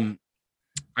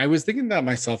 I was thinking that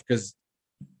myself because,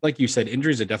 like you said,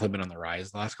 injuries have definitely been on the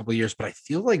rise the last couple of years, but I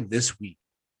feel like this week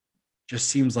just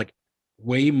seems like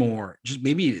way more. Just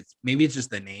maybe it's just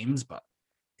the names, but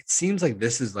it seems like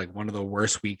this is like one of the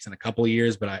worst weeks in a couple of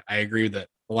years. But I agree that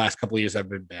the last couple of years have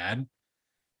been bad.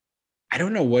 I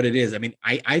don't know what it is. I mean,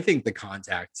 I think the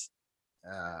contact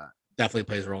definitely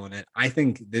plays a role in it. I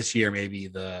think this year maybe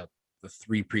the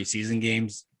 3 preseason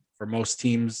games for most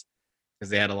teams, because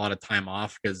they had a lot of time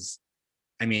off. Because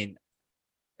I mean,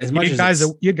 as much as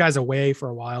you had guys away for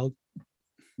a while.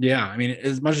 Yeah, I mean,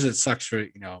 as much as it sucks for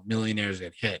millionaires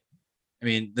get hit, I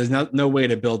mean, there's no way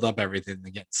to build up everything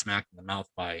to get smacked in the mouth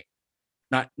by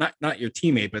not your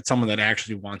teammate, but someone that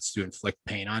actually wants to inflict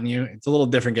pain on you. It's a little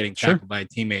different getting tackled by a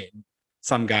teammate,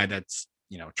 some guy that's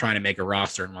trying to make a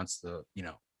roster and wants to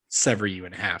sever you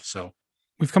in half. So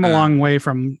we've come a long way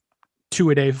from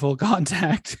 2-a-day full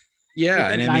contact. Yeah.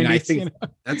 And I mean, I 90s, think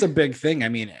that's a big thing. I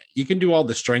mean, you can do all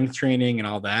the strength training and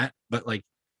all that, but like,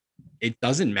 it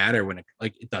doesn't matter when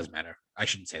it does matter. I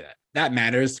shouldn't say that. That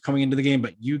matters coming into the game,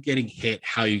 but you getting hit,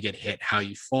 how you get hit, how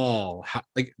you fall,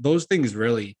 like those things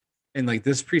really. And like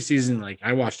this preseason, like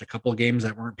I watched a couple of games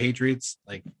that weren't Patriots,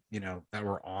 like, that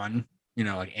were on,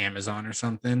 like Amazon or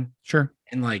something. Sure.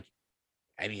 And like,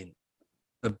 I mean,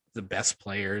 the best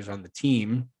players on the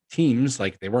teams,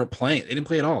 like they weren't playing. They didn't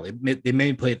play at all. They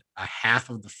maybe played a half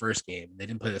of the first game. They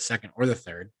didn't play the second or the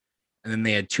third. And then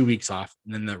they had 2 weeks off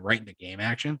and then they're right into game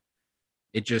action.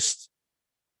 It just,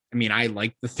 I mean, I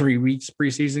like the 3 weeks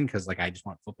preseason because like I just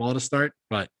want football to start,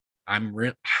 but I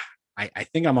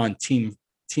think I'm on team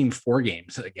 4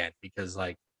 games again because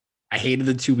like I hated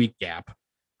the 2 week gap.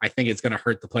 I think it's going to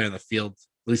hurt the play on the field,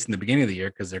 at least in the beginning of the year,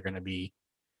 because they're going to be,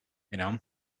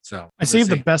 so I saved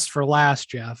the best for last,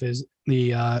 Jeff, is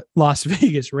the Las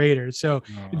Vegas Raiders. So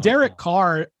Derek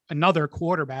Carr, another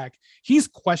quarterback, he's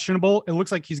questionable. It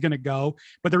looks like he's going to go.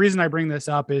 But the reason I bring this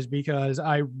up is because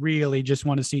I really just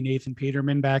want to see Nathan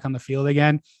Peterman back on the field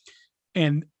again.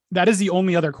 And that is the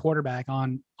only other quarterback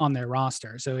on their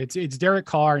roster. So it's Derek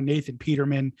Carr and Nathan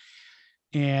Peterman.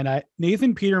 And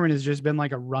Nathan Peterman has just been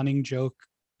like a running joke,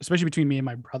 especially between me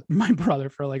and my brother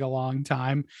for like a long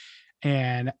time.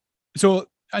 And so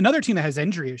another team that has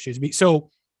injury issues. So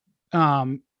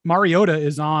Mariota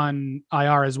is on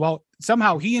IR as well.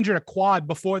 Somehow he injured a quad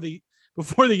before the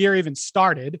year even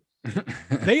started.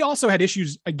 They also had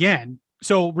issues again.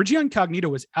 So Reggie Incognito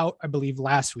was out, I believe,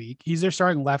 last week. He's their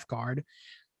starting left guard.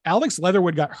 Alex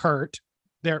Leatherwood got hurt,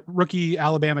 their rookie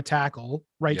Alabama tackle,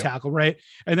 tackle, right?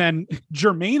 And then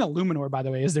Jermaine Illuminor, by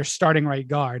the way, is their starting right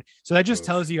guard. So that just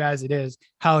tells you as it is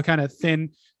how kind of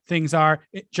thin things are.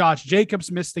 Josh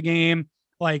Jacobs missed the game.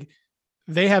 Like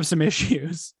they have some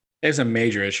issues. They have some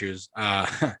major issues.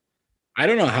 I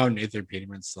don't know how Nathan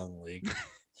Peterman's still in the league.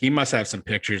 He must have some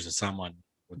pictures of someone.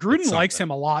 Gruden likes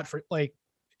him a lot for like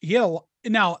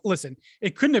now listen,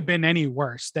 it couldn't have been any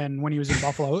worse than when he was in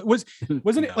Buffalo.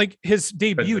 Wasn't it like his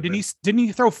debut? Didn't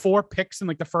he throw 4 picks in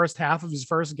like the first half of his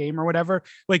first game or whatever?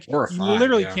 Like you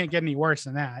literally can't get any worse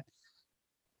than that.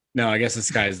 No, I guess the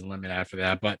sky's the limit after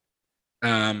that. But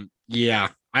yeah,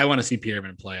 I want to see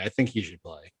Peterman play. I think he should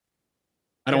play.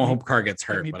 I don't hope Carr gets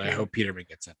hurt, but I hope Peterman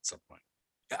gets in at some point.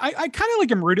 I kind of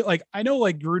like him rooted. Like I know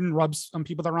like Gruden rubs some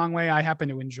people the wrong way. I happen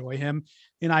to enjoy him,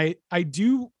 and I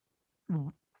do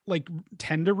like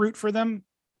tend to root for them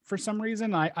for some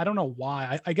reason. I don't know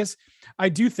why. I guess I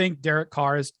do think Derek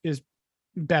Carr is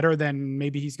better than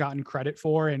maybe he's gotten credit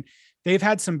for, and they've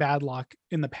had some bad luck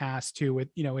in the past too with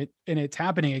and it's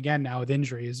happening again now with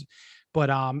injuries. But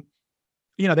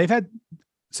they've had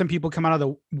some people come out of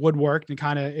the woodwork and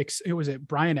kind of it was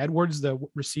Brian Edwards, the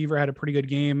receiver, had a pretty good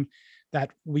game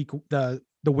that week, the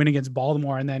win against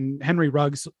Baltimore, and then Henry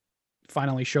Ruggs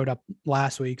finally showed up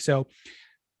last week. So,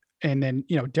 and then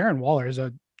Darren Waller is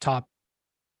a top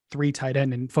 3 tight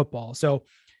end in football. So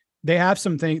they have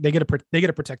something. They get to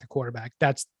protect the quarterback.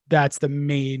 That's the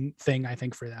main thing I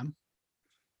think for them.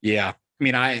 Yeah, I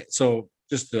mean, so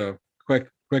just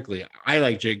quickly, I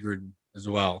like Jay Gruden as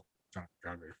well.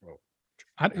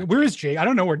 Where is Jay? I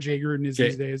don't know where Jay Gruden is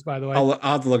these days, by the way. I'll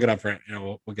have to look it up for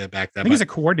we'll get back to that. I think he's a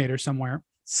coordinator somewhere.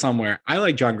 I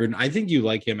like John Gruden. I think you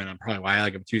like him, and I'm probably why I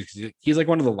like him too, because he's like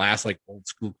one of the last like old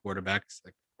school quarterbacks.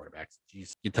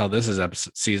 Jeez, you tell this is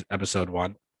episode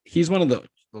 1. He's one of the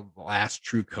last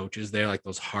true coaches there, like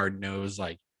those hard nosed.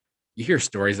 Like you hear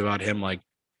stories about him. Like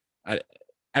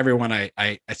everyone,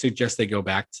 I suggest they go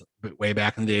back to way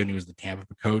back in the day when he was the Tampa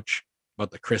coach, about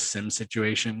the Chris Sims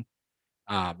situation.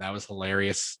 That was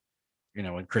hilarious.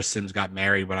 When Chris Sims got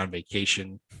married, went on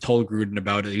vacation, told Gruden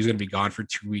about it. He was going to be gone for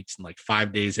 2 weeks, and like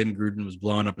 5 days in, Gruden was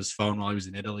blowing up his phone while he was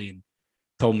in Italy and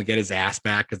told him to get his ass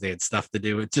back because they had stuff to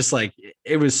do. It's just like,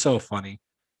 it was so funny.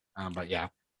 But yeah.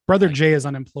 Brother Jay is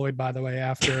unemployed, by the way,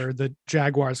 after the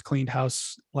Jaguars cleaned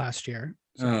house last year.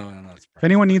 So if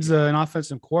anyone needs an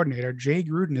offensive coordinator, Jay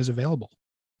Gruden is available.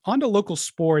 On to local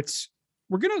sports.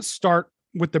 We're going to start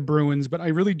with the Bruins, but I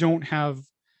really don't have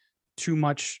too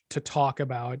much to talk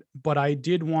about, but I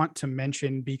did want to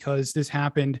mention, because this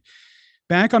happened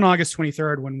back on August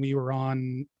 23rd when we were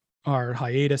on our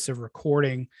hiatus of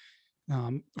recording.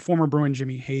 Former Bruin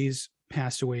Jimmy Hayes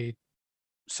passed away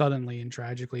suddenly and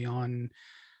tragically on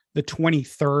the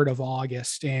 23rd of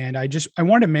August. And I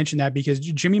wanted to mention that because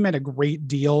Jimmy meant a great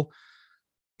deal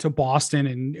to Boston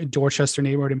and Dorchester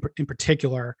neighborhood in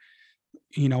particular,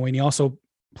 and he also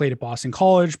played at Boston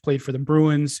College, played for the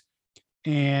Bruins.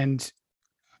 And,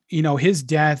 his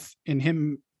death and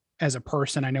him as a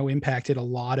person, I know impacted a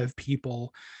lot of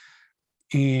people.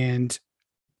 And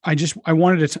I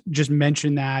wanted to just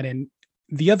mention that. And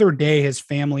the other day, his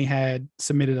family had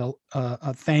submitted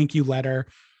a thank you letter,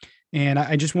 and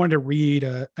I just wanted to read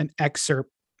an excerpt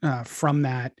from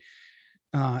that.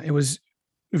 It was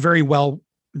very well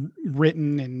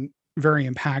written and very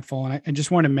impactful. And I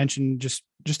just want to mention just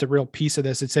a real piece of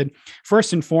this. It said,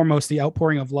 first and foremost, the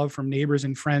outpouring of love from neighbors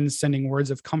and friends, sending words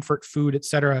of comfort, food,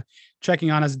 etc.,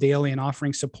 checking on us daily and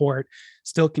offering support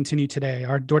still continue today.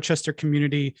 Our Dorchester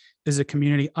community is a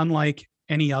community unlike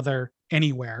any other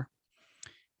anywhere.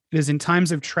 It is in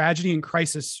times of tragedy and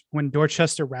crisis when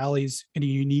Dorchester rallies in a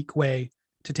unique way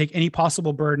to take any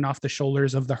possible burden off the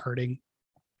shoulders of the hurting.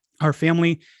 Our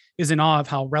family is in awe of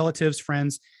how relatives,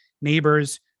 friends,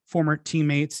 neighbors, former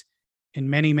teammates, and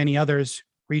many, many others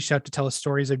reached out to tell us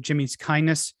stories of Jimmy's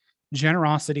kindness,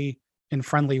 generosity, and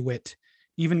friendly wit.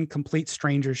 Even complete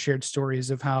strangers shared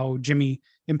stories of how Jimmy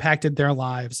impacted their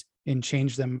lives and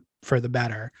changed them for the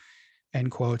better. End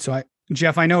quote. So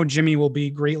Jeff, I know Jimmy will be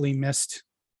greatly missed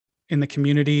in the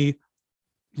community,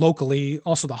 locally,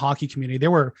 also the hockey community.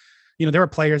 There were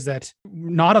players that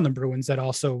not on the Bruins that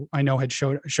also I know had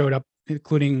showed up,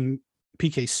 including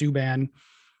PK Subban.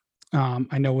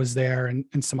 I know was there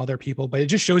and some other people, but it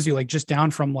just shows you, like, just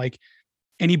down from like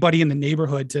anybody in the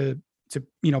neighborhood to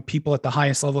people at the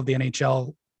highest level of the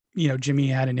NHL, Jimmy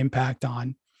had an impact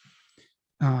on.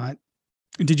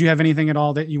 Did you have anything at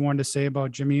all that you wanted to say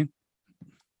about Jimmy?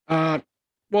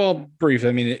 Well, brief.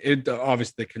 I mean, it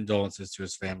obviously the condolences to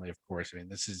his family, of course. I mean,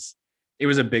 it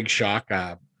was a big shock.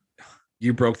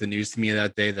 You broke the news to me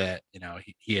that day that,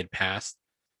 he had passed.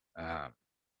 And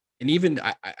even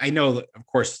I know that, of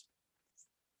course,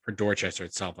 for Dorchester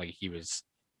itself, like he was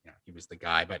the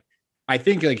guy, but I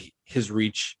think like his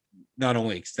reach not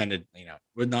only extended,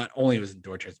 not only was in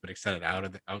Dorchester, but extended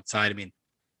outside. I mean,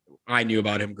 I knew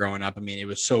about him growing up. I mean, it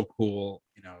was so cool,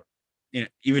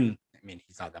 even, I mean,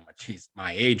 he's not that much, he's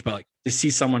my age, but like to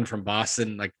see someone from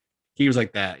Boston, like he was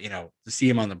like that, to see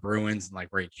him on the Bruins and like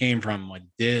where he came from, what he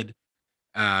did.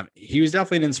 He was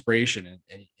definitely an inspiration.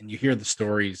 And you hear the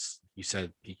stories, you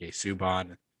said PK Subban,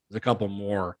 there's a couple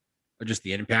more of just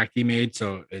the impact he made.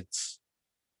 So it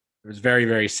was very,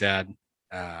 very sad.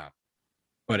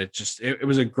 But it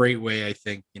was a great way, I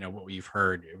think, what we've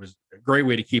heard, it was a great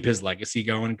way to keep his legacy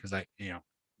going. Cause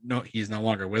no, he's no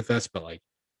longer with us, but like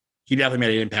he definitely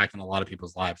made an impact on a lot of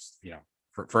people's lives,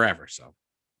 for forever. So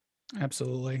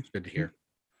absolutely. It's good to hear.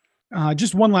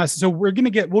 Just one last, so we'll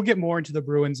get more into the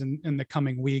Bruins in the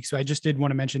coming weeks. So I just did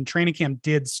want to mention training camp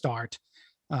did start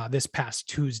this past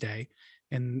Tuesday.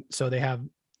 And so they have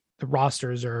the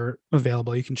rosters are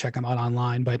available. You can check them out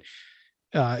online, but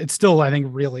it's still, I think,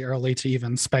 really early to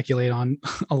even speculate on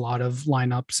a lot of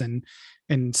lineups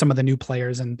and some of the new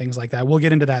players and things like that. We'll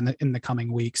get into that in the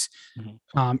coming weeks.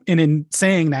 Mm-hmm. And in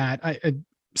saying that, a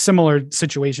similar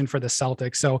situation for the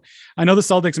Celtics. So I know the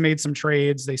Celtics made some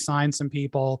trades, they signed some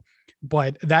people,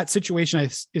 but that situation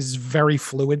is very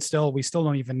fluid still. We still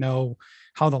don't even know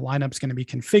how the lineup's going to be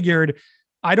configured.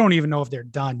 I don't even know if they're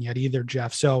done yet either,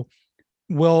 Jeff. So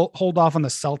we'll hold off on the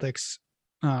Celtics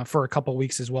for a couple of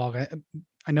weeks as well.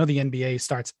 I know the NBA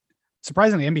starts,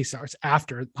 surprisingly, NBA starts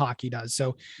after hockey does.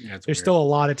 So there's still a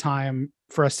lot of time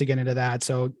for us to get into that.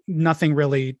 So nothing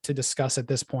really to discuss at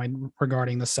this point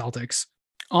regarding the Celtics.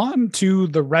 On to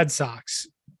the Red Sox.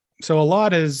 So a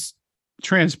lot has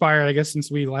transpired, I guess,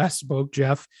 since we last spoke,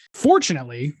 Jeff.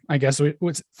 Fortunately, I guess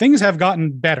things have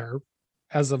gotten better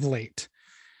as of late.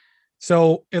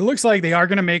 So it looks like they are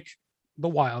going to make the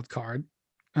wild card.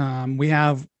 We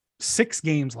have 6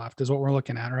 games left is what we're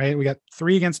looking at, right? We got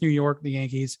 3 against New York, the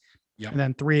Yankees, and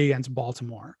then 3 against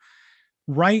Baltimore.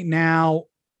 Right now,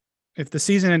 if the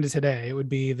season ended today, it would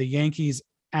be the Yankees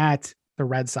at the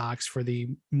Red Sox for the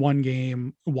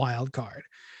 1-game wild card.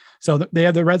 So they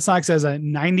have the Red Sox as a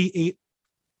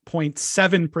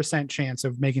 98.7% chance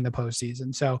of making the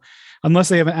postseason. So unless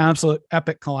they have an absolute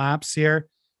epic collapse here,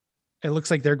 it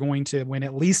looks like they're going to win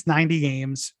at least 90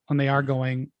 games when they are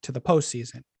going to the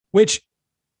postseason, which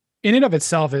in and of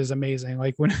itself is amazing.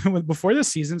 Like when before the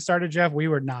season started, Jeff, we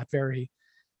were not very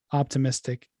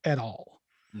optimistic at all.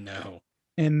 No.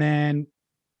 And then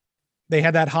they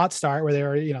had that hot start where they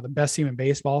were, the best team in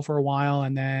baseball for a while.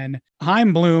 And then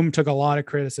Chaim Bloom took a lot of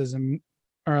criticism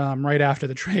right after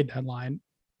the trade deadline,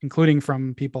 including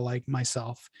from people like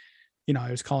myself.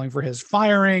 I was calling for his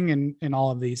firing and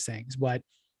all of these things. But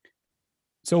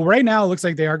so right now it looks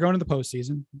like they are going to the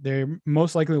postseason. They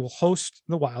most likely will host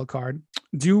the wild card.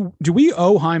 Do we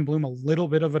owe Chaim Bloom a little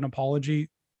bit of an apology,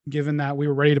 given that we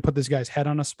were ready to put this guy's head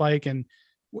on a spike and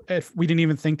if we didn't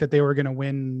even think that they were going to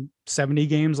win 70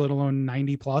 games, let alone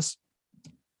 90 plus?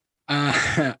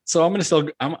 So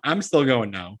I'm still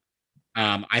going no.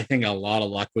 I think a lot of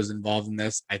luck was involved in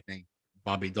this. I think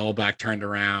Bobby Dolbeck turned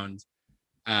around.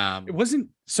 It wasn't.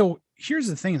 So here's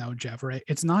the thing though, Jeff, right?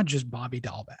 It's not just Bobby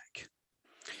Dahlbeck.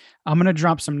 I'm going to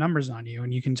drop some numbers on you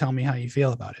and you can tell me how you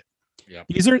feel about it.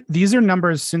 Yep. These are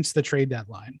numbers since the trade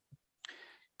deadline.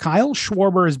 Kyle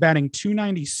Schwarber is batting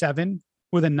 .297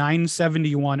 with a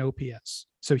 .971 OPS.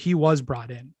 So he was brought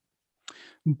in.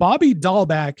 Bobby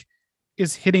Dahlbeck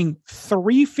is hitting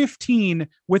 .315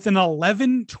 with an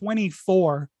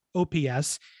 .1124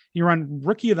 OPS. He ran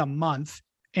Rookie of the Month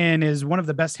and is one of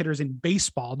the best hitters in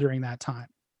baseball during that time.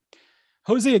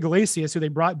 Jose Iglesias, who they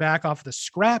brought back off the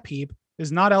scrap heap,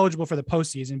 is not eligible for the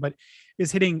postseason, but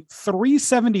is hitting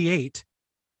 .378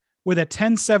 with a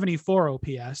 .1074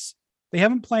 OPS. They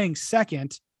have him playing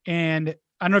second, and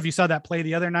I don't know if you saw that play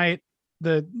the other night.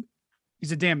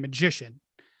 He's a damn magician.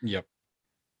 Yep.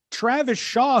 Travis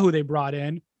Shaw, who they brought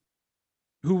in,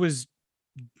 who was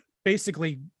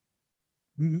basically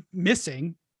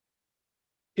missing,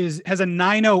 has a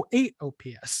 .908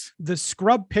 OPS. The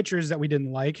scrub pitchers that we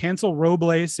didn't like, Hansel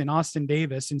Robles and Austin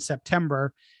Davis in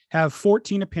September, have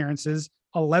 14 appearances,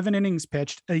 11 innings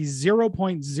pitched, a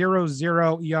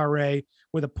 0.00 ERA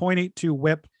with a .82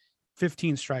 WHIP,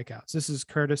 15 strikeouts. This is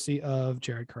courtesy of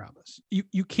Jared Carrabis.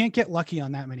 You can't get lucky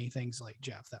on that many things like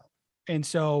Jeff, though. And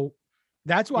so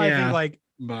that's why I think like,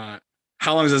 but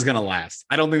how long is this going to last?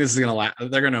 I don't think this is going to last.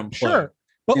 They're going to implode. Sure.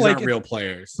 But these like aren't real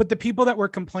players. But the people that were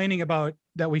complaining about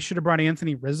that we should have brought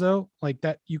Anthony Rizzo, like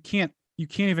that, you can't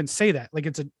even say that.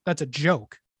 Like that's a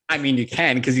joke. I mean, you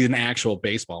can because he's an actual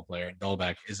baseball player, and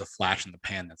Dahlbeck is a flash in the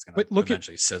pan that's going to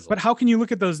eventually sizzle. But how can you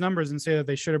look at those numbers and say that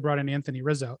they should have brought in Anthony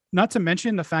Rizzo? Not to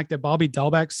mention the fact that Bobby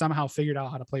Dahlbeck somehow figured out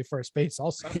how to play first base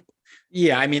also.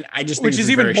 Yeah, I mean, I just which is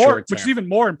even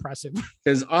more impressive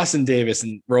because Austin Davis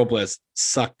and Robles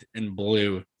sucked and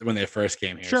blew when they first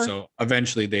came here. Sure. So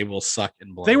eventually they will suck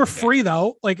and blow. They were free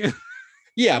though. Like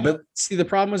yeah, but see, the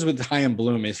problem is with Chaim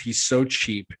Bloom is he's so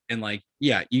cheap, and like,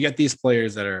 yeah, you get these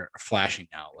players that are flashing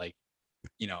now. Like,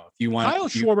 you know, if you want Kyle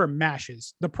Schwarber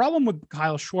mashes. The problem with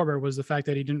Kyle Schwarber was the fact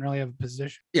that he didn't really have a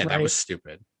position. Yeah, right? that was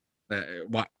stupid.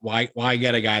 Why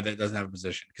get a guy that doesn't have a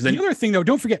position? Because then the other thing though,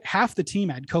 don't forget half the team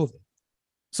had COVID.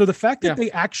 So the fact that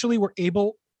they actually were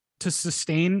able to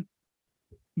sustain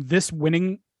this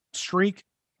winning streak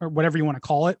or whatever you want to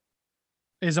call it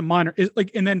is a minor,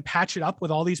 and then patch it up with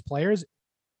all these players.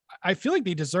 I feel like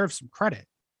they deserve some credit.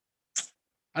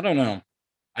 I don't know.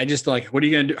 I just like, what are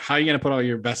you going to do? How are you going to put all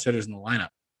your best hitters in the lineup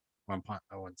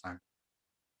at one time?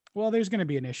 Well, there's going to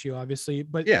be an issue, obviously,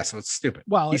 but yeah, so it's stupid.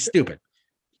 Well, he's stupid.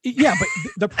 Yeah, but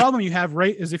the problem you have,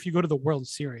 right, is if you go to the World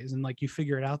Series and like you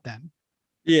figure it out then.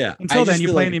 Yeah. Until then, you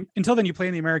play in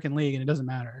the American League, and it doesn't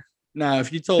matter. No,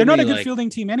 if you told they're me not a good fielding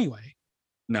team anyway.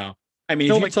 No, I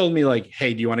mean, if you told me like,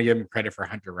 hey, do you want to give him credit for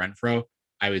Hunter Renfroe?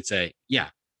 I would say, yeah,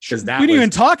 because that we didn't even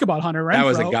talk about Hunter Renfroe. That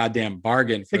was a goddamn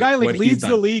bargain. The guy like leads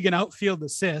the league in outfield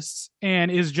assists and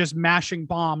is just mashing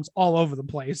bombs all over the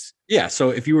place. Yeah,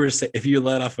 so if you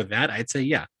let off with that, I'd say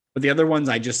yeah. But the other ones,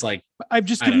 I've just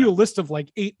given you a list of like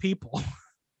 8 people.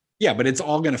 Yeah, but it's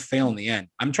all going to fail in the end.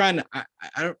 I'm trying to.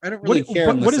 I don't really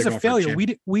care. What is a failure?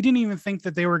 We didn't even think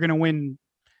that they were going to win.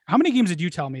 How many games did you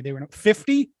tell me they were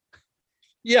 50?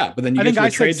 Yeah, but then you get to the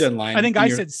trade deadline. I think I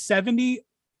said 70.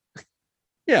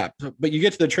 Yeah, but you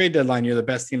get to the trade deadline, you're the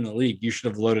best team in the league. You should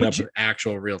have loaded up with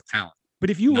actual real talent. But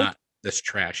if you look, this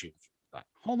trash you've done.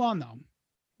 Hold on though,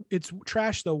 it's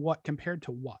trash though. What compared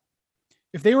to what?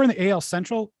 If they were in the AL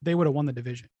Central, they would have won the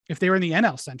division. If they were in the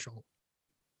NL Central,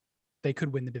 they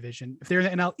could win the division. If they're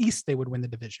in the NL East, they would win the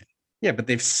division. Yeah, but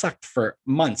they've sucked for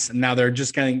months, and now they're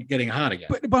just getting hot again.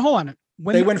 But hold on,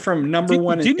 they went from number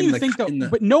one. Didn't you think though?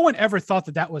 But no one ever thought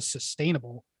that was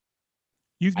sustainable.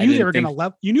 You knew they were going to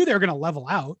level. You knew they were going to level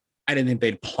out. I didn't think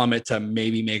they'd plummet to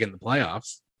maybe making the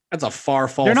playoffs. That's a far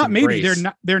fall. They're not. Maybe grace.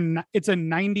 They're not. It's a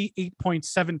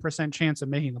 98.7% chance of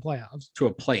making the playoffs to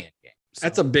a play-in game. So,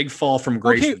 that's a big fall from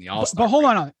grace in the All-Star. But hold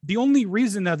on. The only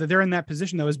reason though that they're in that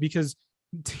position though is because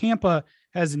Tampa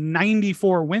has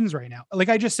 94 wins right now. Like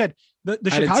I just said, the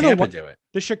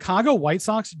Chicago White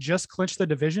Sox just clinched the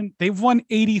division. They've won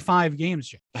 85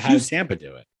 games. How did Tampa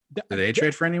do it? Did they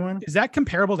trade for anyone? Is that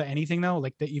comparable to anything though?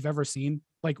 Like that you've ever seen?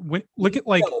 Like look at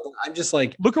like I'm just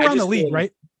like look around the league,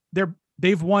 right?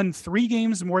 They've won 3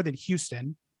 games more than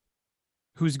Houston,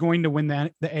 who's going to win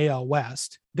the AL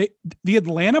West. The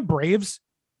Atlanta Braves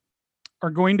are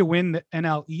going to win the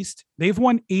NL East. They've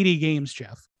won 80 games,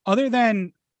 Jeff. Other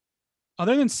than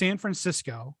San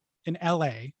Francisco and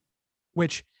LA,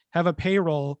 which have a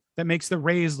payroll that makes the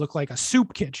Rays look like a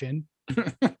soup kitchen.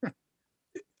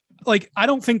 Like, I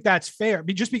don't think that's fair.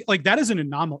 Like, that is an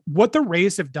anomaly. What the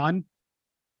Rays have done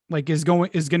like is going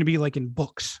to be like in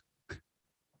books.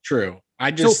 True.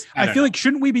 I So I don't feel know. like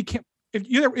shouldn't we be if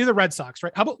you're the Red Sox,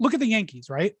 right? How about look at the Yankees,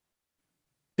 right?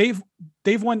 They've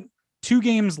won 2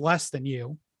 games less than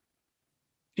you,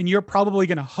 and you're probably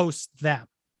going to host them.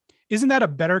 Isn't that a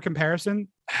better comparison?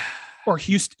 Or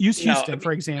Houston,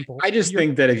 for example. I just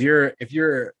think that if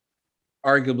you're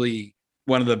arguably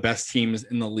one of the best teams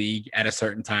in the league at a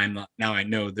certain time, now I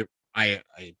know that I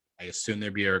assume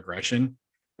there'd be a regression,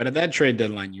 but at that trade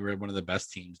deadline, you were one of the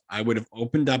best teams. I would have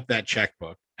opened up that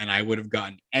checkbook and I would have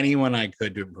gotten anyone I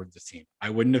could to improve this team.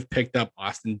 I wouldn't have picked up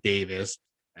Austin Davis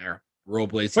or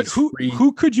Robles. But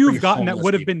who could you have gotten that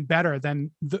would have been better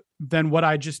than what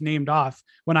I just named off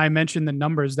when I mentioned the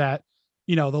numbers that,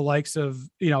 the likes of,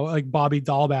 like Bobby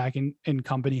Dahlback and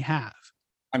company have?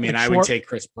 I mean, Like I would take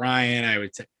Chris Bryant. I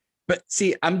would take, but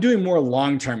see, I'm doing more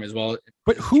long-term as well.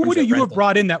 But who would terms of you have rental.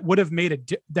 brought in that would have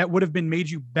made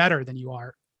you better than you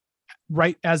are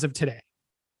right as of today?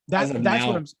 As of That's now,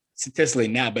 what I'm statistically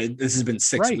now, but this has been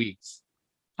 6 Right. weeks.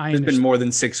 I It's been understand. more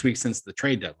than 6 weeks since the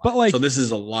trade deadline. But, like, so this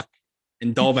is a luck, and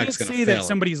You Dahlbeck's can't going say to fail. that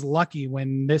somebody's lucky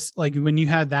when when you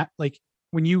had that, like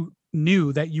when you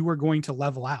knew that you were going to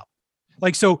level out.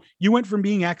 Like, so you went from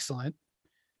being excellent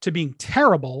to being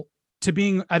terrible to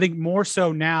being, I think, more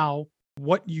so now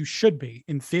what you should be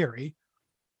in theory.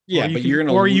 Yeah, but you're going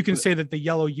to, or you can say that the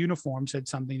yellow uniforms had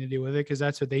something to do with it because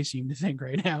that's what they seem to think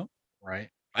right now. right.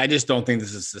 I just don't think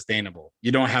this is sustainable.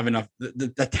 You don't have enough.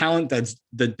 The talent that's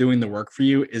doing the work for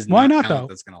you is Why not, talent though?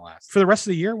 that's going to last. For the rest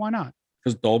of the year, why not?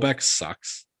 Because Dolbeck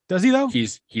sucks. Does he though?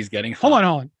 He's getting Hold hot.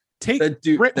 on. Take That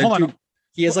dude, Brit- that hold on. dude,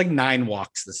 he has like 9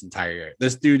 walks this entire year.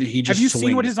 This dude, he just Have you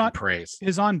seen what swings his on- and prays.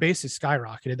 his on base is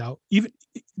skyrocketed though. Even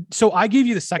so, I gave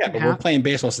you the Yeah, second but we're half. playing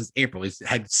baseball since April. He's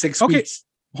had 6 Okay. weeks.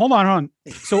 Hold on.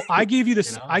 So I gave you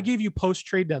this. You know? I gave you post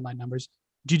trade deadline numbers.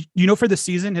 Did you know for the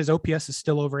season his OPS is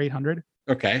still over 800?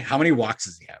 Okay, how many walks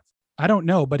does he have? I don't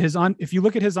know, but if you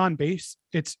look at his on base,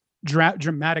 it's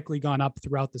dramatically gone up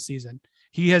throughout the season.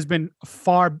 He has been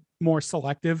far more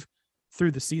selective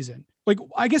through the season. Like,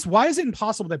 I guess, why is it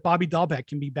impossible that Bobby Dahlbeck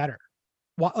can be better?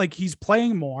 Why, like, he's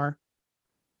playing more.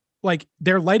 Like,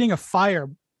 they're lighting a fire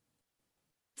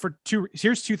for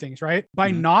here's 2 things, right?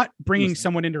 By Mhm. not bringing Listen.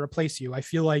 someone in to replace you, I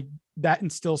feel like that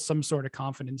instills some sort of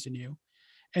confidence in you.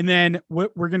 And then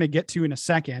what we're going to get to in a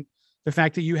second, the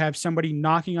fact that you have somebody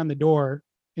knocking on the door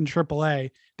in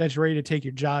AAA that's ready to take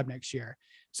your job next year.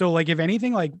 So, like, if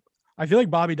anything, like, I feel like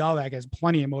Bobby Dahlbeck has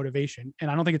plenty of motivation, and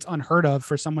I don't think it's unheard of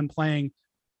for someone playing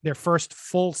their first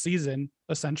full season,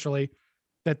 essentially,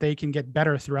 that they can get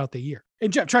better throughout the year.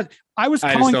 And Jeff, I was I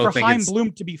just calling don't for think Chaim it's-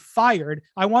 Bloom to be fired.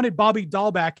 I wanted Bobby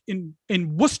Dahlbeck in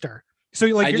Worcester. So,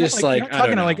 like, I you're just, not, like, like, you're not I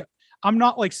talking don't to, like, know. I'm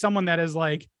not like someone that is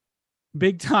like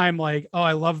big time, like, oh,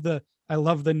 I love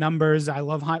the numbers. I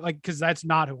love high, like, because that's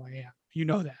not who I am. You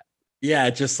know that. Yeah,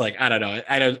 it's just like, I don't know.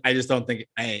 I just don't think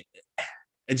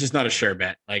it's just not a sure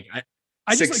bet. Like I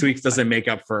just, 6 like, weeks doesn't make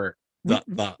up for the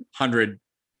We- 100,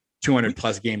 200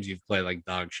 plus games you've played like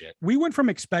dog shit. We went from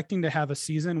expecting to have a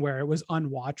season where it was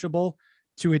unwatchable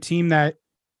to a team that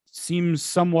seems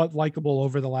somewhat likable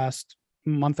over the last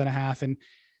month and a half. And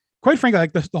quite frankly,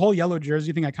 like the whole yellow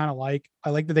jersey thing, I kind of like.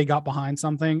 I like that they got behind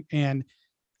something, and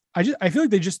I feel like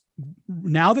they just,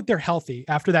 now that they're healthy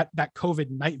after that COVID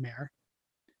nightmare,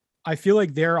 I feel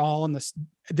like they're all on this.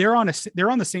 They're on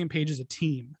the same page as a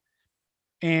team,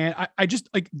 and I just,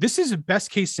 like, this is a best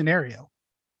case scenario.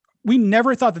 We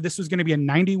never thought that this was going to be a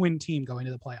 90-win team going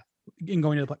to the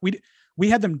playoff. We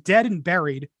had them dead and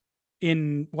buried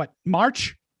in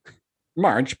March.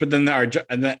 But then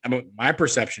my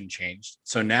perception changed.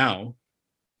 So now,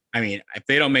 I mean, if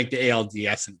they don't make the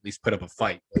ALDS and at least put up a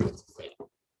fight,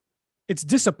 It's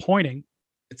disappointing,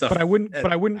 but I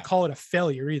wouldn't call it a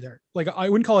failure either. Like, I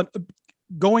wouldn't call it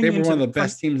going they were into one of the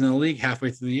best teams in the league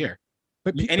halfway through the year.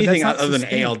 But Anything that's not other than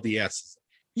sustainable. ALDS,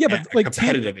 Yeah, a but like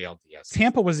competitive ALDS.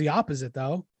 Tampa was the opposite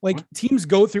though. Like, What?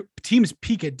 teams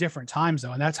peak at different times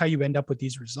though, and that's how you end up with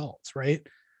these results, right?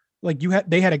 Like,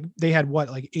 they had what,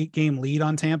 like 8-game lead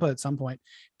on Tampa at some point.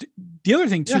 The other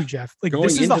thing too, Yeah. Jeff, like, Going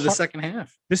this is into the the second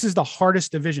half. this is the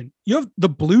hardest division. You have the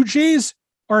Blue Jays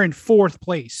are in 4th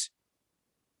place,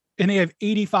 and they have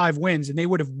 85 wins, and they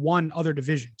would have won other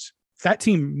divisions. That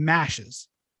team mashes.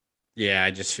 Yeah,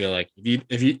 I just feel like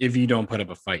if you don't put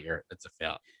up a fight, it's a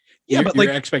fail. Yeah, but your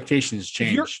like, expectations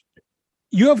you're- change.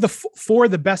 you have the 4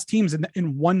 of the best teams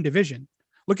in one division.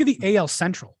 Look at the AL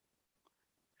Central.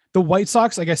 The White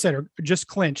Sox, like I said, are just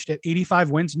clinched at 85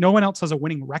 wins. No one else has a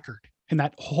winning record in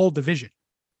that whole division.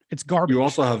 It's garbage. You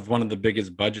also have one of the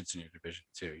biggest budgets in your division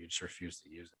too. You just refuse to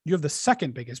use it. You have the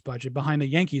second biggest budget behind the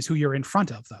Yankees, who you're in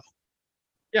front of, though.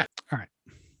 Yeah. All right.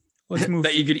 Let's move.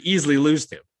 That you could easily lose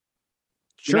to.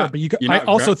 Sure, not- but you could, you're I not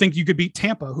also very- think you could beat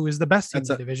Tampa, who is the best team in That's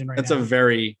the a- division right That's now.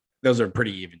 those are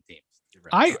pretty even teams.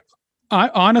 I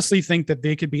honestly think that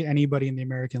they could beat anybody in the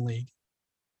American League.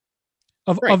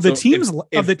 Of Right, of the so teams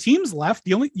if- of the teams left,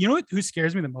 the only who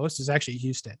scares me the most is actually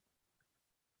Houston.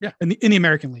 Yeah. in the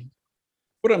American League.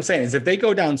 What I'm saying is, if they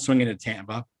go down swinging to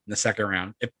Tampa in the second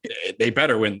round, if they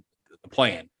better win the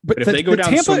play-in. But if they go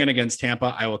down swinging against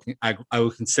Tampa, I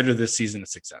will consider this season a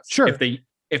success. Sure.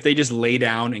 If they just lay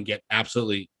down and get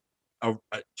absolutely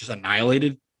just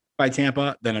annihilated by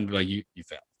Tampa, then I'm like, you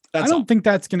failed. I don't think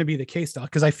that's going to be the case though,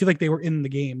 because I feel like they were in the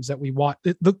games that we watched,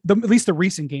 at least the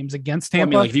recent games against Tampa. I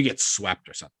mean, like if you get swept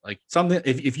or something, like something,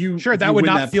 if you sure, that would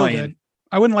not feel good.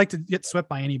 I wouldn't like to get swept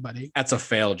by anybody. That's a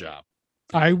fail job.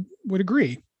 I would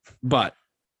agree. But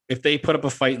if they put up a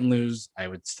fight and lose, I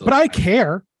would still. But I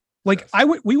care. Like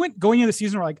we went going into the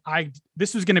season, we're like,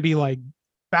 this was going to be like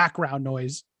background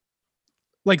noise,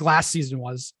 like last season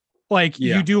was. Like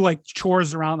you do like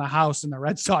chores around the house and the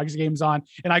Red Sox game's on,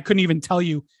 and I couldn't even tell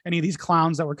you any of these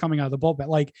clowns that were coming out of the bullpen.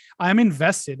 Like I'm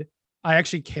invested. I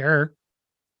actually care.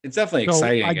 It's definitely So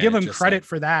exciting. I give them credit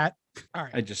for that. All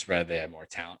right. I just read they had more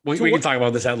talent. We can talk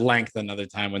about this at length another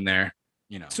time when they're,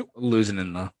 losing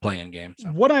in the play-in game. So.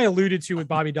 What I alluded to with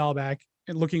Bobby Dahlbeck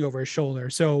and looking over his shoulder.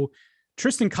 So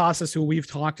Tristan Casas, who we've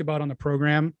talked about on the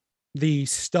program, the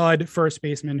stud first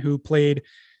baseman who played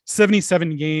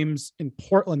 77 games in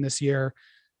Portland this year,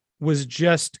 was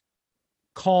just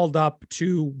called up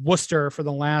to Worcester for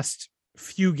the last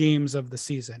few games of the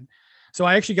season. So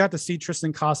I actually got to see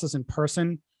Tristan Casas in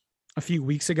person a few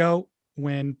weeks ago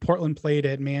when Portland played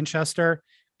at Manchester.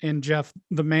 And Jeff,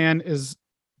 the man is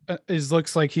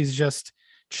looks like he's just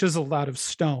chiseled out of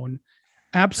stone.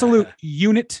 Absolute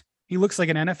unit. He looks like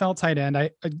an NFL tight end.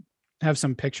 I have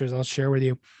some pictures I'll share with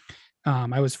you.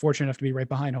 I was fortunate enough to be right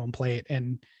behind home plate,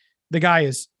 and the guy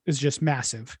is just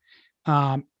massive.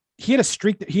 He had a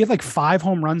streak. He had like 5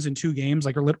 home runs in 2 games,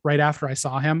 like right after I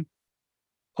saw him,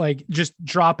 like just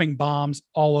dropping bombs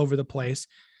all over the place.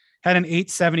 Had an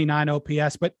 879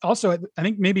 OPS, but also I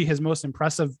think maybe his most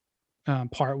impressive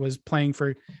part was playing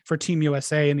for Team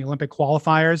USA in the Olympic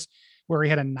qualifiers, where he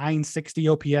had a 960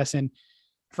 OPS. And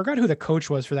I forgot who the coach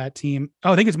was for that team.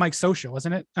 Oh, I think it's Mike Scioscia,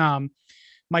 wasn't it?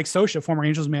 Mike Scioscia, former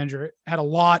Angels manager, had a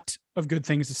lot of good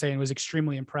things to say and was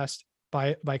extremely impressed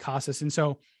by Casas. And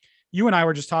so you and I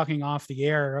were just talking off the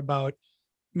air about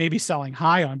maybe selling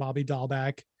high on Bobby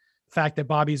Dahlbeck. The fact that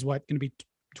Bobby's going to be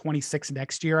 26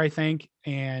 next year, I think,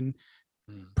 and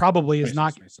probably is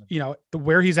not,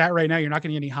 where he's at right now, you're not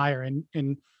going to get any higher.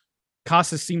 And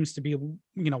Casas seems to be,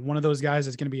 one of those guys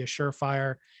that's going to be a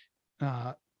surefire,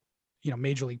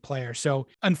 major league player. So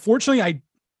unfortunately, I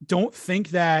don't think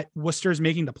that Worcester is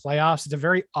making the playoffs. It's a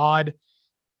very odd,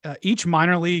 each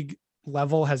minor league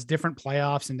level has different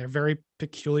playoffs and they're very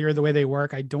peculiar the way they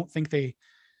work. I don't think they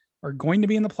are going to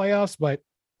be in the playoffs, but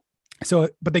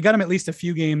they got him at least a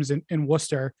few games in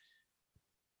Worcester.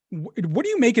 What do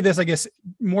you make of this? I guess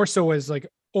more so as like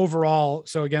overall.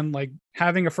 So again, like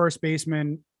having a first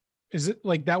baseman, is it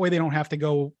like that way they don't have to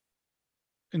go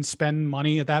and spend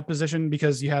money at that position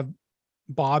because you have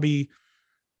Bobby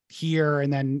here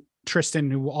and then Tristan,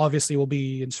 who obviously will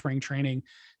be in spring training.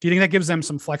 Do you think that gives them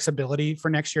some flexibility for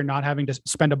next year, not having to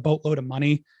spend a boatload of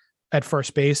money at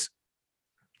first base,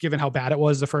 given how bad it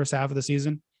was the first half of the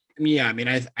season? Yeah. I mean,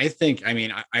 I think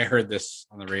I heard this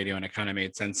on the radio and it kind of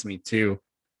made sense to me too.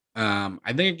 I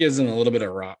think it gives them a little bit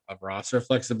of roster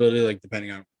flexibility, like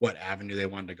depending on what avenue they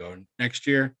want to go next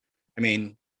year. I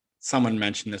mean, someone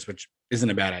mentioned this, which isn't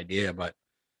a bad idea, but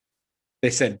they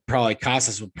said probably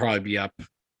Casas would probably be up,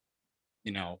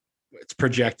 it's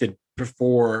projected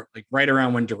before, like right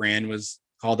around when Duran was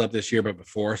called up this year, but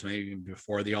before, so maybe even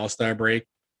before the All-Star break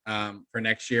for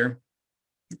next year.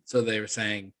 So they were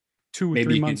saying 2 or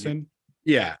 3 months in.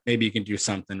 Yeah, maybe you can do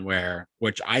something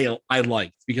which I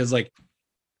liked, because like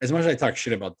as much as I talk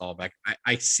shit about Dahlbeck,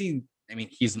 I see. I mean,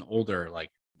 he's an older, like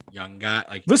young guy.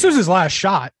 Like this was his last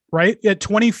shot, right? At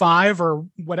 25 or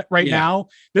what? Right now,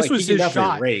 this was his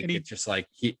shot. And it's just like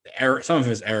some of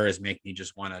his errors make me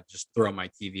just want to just throw my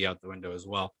TV out the window as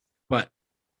well. But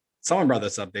someone brought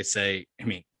this up. They say,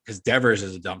 because Devers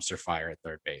is a dumpster fire at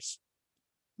third base.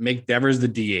 Make Devers the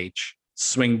DH.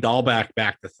 Swing Dahlbeck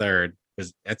back to third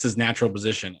because that's his natural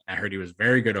position. I heard he was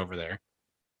very good over there.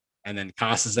 And then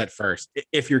Casas at first,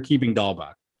 if you're keeping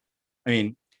Dahlbeck. I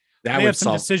mean, that they would have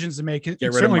some decisions to make. Get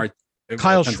rid certainly of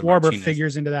Kyle Schwarber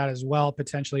figures into that as well,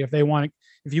 potentially. If you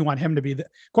want him to be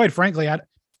quite frankly,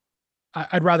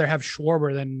 I'd rather have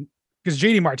Schwarber than, because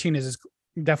JD Martinez is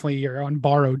definitely you're on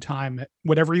borrowed time.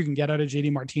 Whatever you can get out of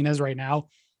JD Martinez right now.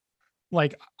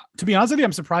 Like, to be honest with you,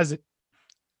 I'm surprised that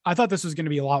I thought this was going to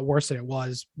be a lot worse than it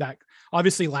was. That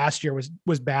obviously last year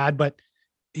was bad, but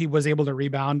he was able to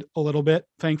rebound a little bit,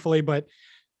 thankfully. But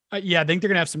yeah, I think they're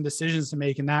going to have some decisions to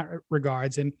make in that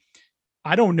regards. And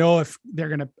I don't know if they're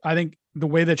going to, I think the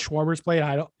way that Schwarber's played,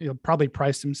 he'll probably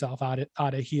price himself out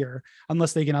of here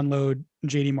unless they can unload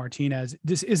JD Martinez.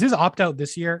 Is his opt out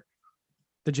this year?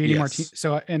 The JD Martinez.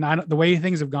 So, and the way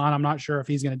things have gone, I'm not sure if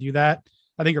he's going to do that.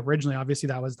 I think originally, obviously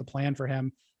that was the plan for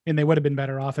him, and they would have been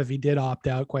better off if he did opt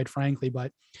out, quite frankly,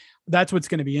 but that's what's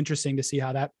going to be interesting to see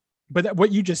how that, but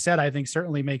what you just said, I think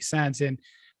certainly makes sense. And,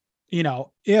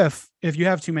 if you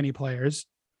have too many players,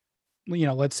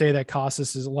 let's say that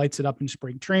Costas lights it up in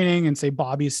spring training and say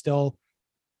Bobby's still,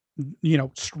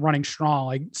 running strong,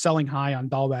 like selling high on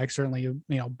Dahlbeck, certainly,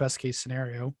 best case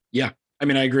scenario. Yeah. I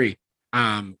mean, I agree.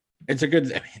 It's a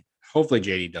good, hopefully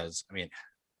JD does. I mean,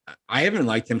 I haven't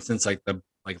liked him since like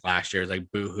last year's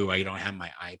like boohoo, I don't have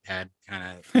my iPad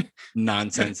kind of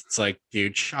nonsense. It's like,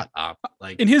 dude, shut up.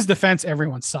 Like in his defense,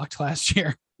 everyone sucked last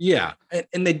year. Yeah.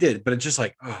 And they did, but it's just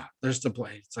like, oh, there's the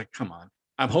play. It's like, come on.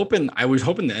 I was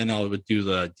hoping the NL would do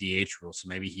the DH rule. So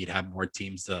maybe he'd have more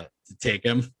teams to take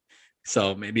him.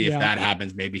 So maybe if that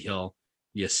happens, maybe he'll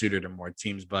be a suitor to more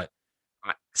teams. But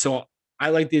I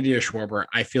like the idea of Schwarber.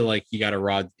 I feel like he got a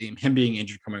raw, him being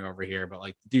injured coming over here, but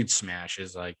like the dude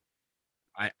smashes. Like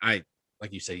I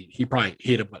like you said, he probably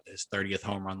hit his 30th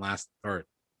home run or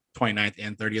 29th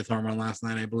and 30th home run last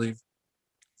night, I believe.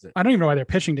 I don't even know why they're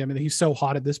pitching to him. He's so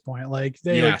hot at this point. Like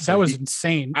that was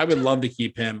insane. I would love to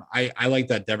keep him. I like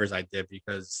that Devers idea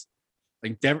because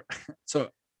like so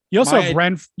you also have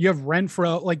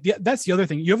Renfroe. Like that's the other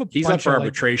thing. You have he's up for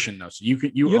arbitration though. So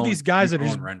you have these guys that are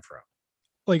just Renfroe.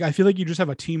 Like I feel like you just have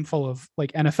a team full of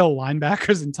like NFL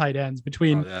linebackers and tight ends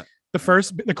between the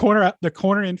corner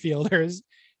infielders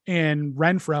and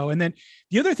Renfroe. And then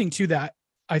the other thing too that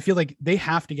I feel like they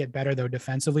have to get better though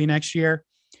defensively next year.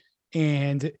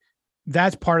 And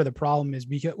that's part of the problem is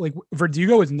because like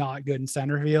Verdugo is not good in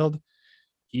center field.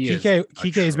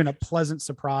 Kike has been a pleasant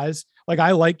surprise. Like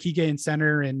I like Kike in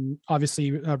center and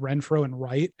obviously Renfroe and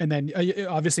right. And then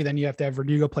obviously then you have to have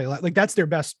Verdugo play like that's their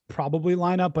best probably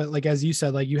lineup. But like, as you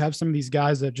said, like you have some of these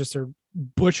guys that just are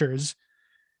butchers.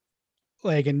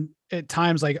 Like, and at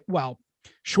times like, wow,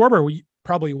 Schwarber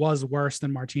probably was worse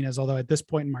than Martinez. Although at this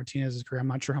point in Martinez's career, I'm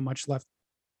not sure how much left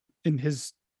in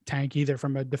his tank either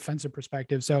from a defensive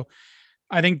perspective. So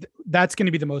I think that's going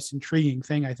to be the most intriguing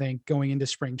thing, I think, going into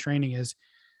spring training is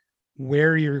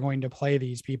where you're going to play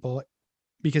these people,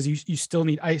 because you still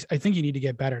need, I think you need to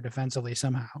get better defensively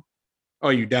somehow. Oh,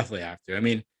 you definitely have to. I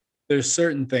mean, there's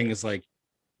certain things like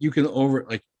you can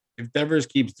if Devers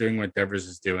keeps doing what Devers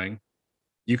is doing,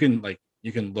 you can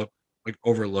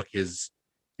overlook his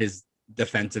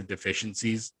defensive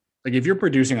deficiencies. Like if you're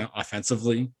producing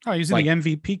offensively, he's in the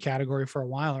MVP category for a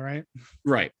while, right?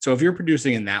 Right. So if you're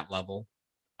producing in that level,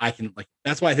 I can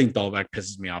that's why I think Dahlbeck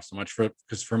pisses me off so much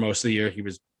because for most of the year he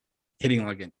was hitting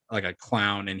like a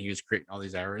clown and he was creating all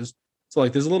these errors. So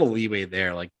like there's a little leeway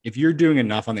there. Like if you're doing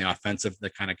enough on the offensive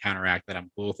to kind of counteract that, I'm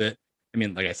cool with it. I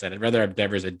mean, like I said, I'd rather have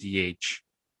Devers a DH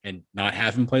and not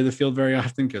have him play the field very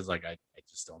often because I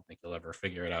just don't think he'll ever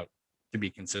figure it out to be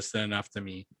consistent enough to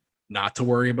me not to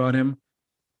worry about him.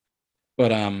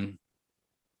 But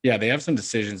yeah, they have some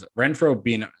decisions. Renfroe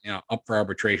being up for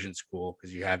arbitration is cool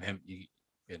because you have him, you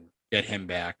can get him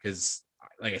back because,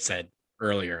 like I said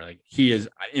earlier, like he is,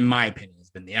 in my opinion,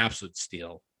 has been the absolute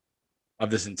steal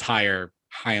of this entire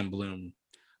Chaim Bloom.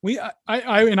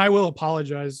 I will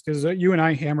apologize because you and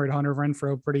I hammered Hunter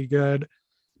Renfroe pretty good.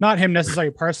 Not him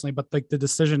necessarily personally, but like the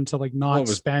decision to not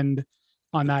spend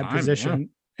on that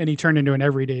position, and he turned into an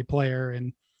everyday player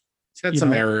and. He's had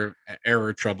some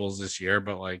error troubles this year,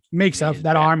 but makes up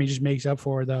that arm. He just makes up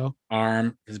for it though.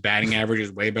 His batting average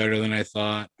is way better than I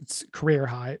thought. It's career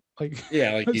high.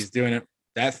 He's doing it.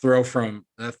 That throw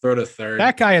to third.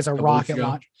 That guy is a rocket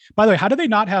launch. By the way, how do they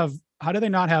not have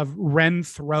Ren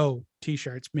throw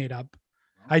t-shirts made up?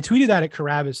 I tweeted that at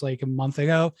Carabas a month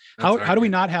ago. How do we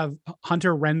not have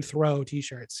Hunter Ren throw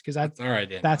t-shirts? Because that's all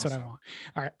right. That's what I want.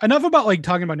 All right. Enough about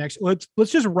talking about next. Let's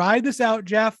just ride this out,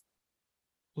 Jeff.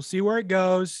 We'll see where it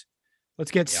goes. Let's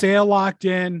get Sale locked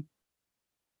in.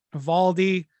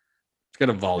 Evaldi. Let's get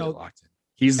Evaldi locked in.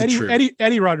 He's the truth.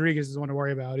 Eddie Rodriguez is the one to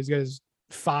worry about. He's got his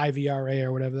 5 ERA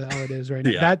or whatever the hell it is right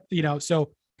now.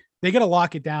 So they got to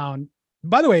lock it down.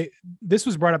 By the way, this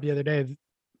was brought up the other day.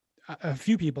 A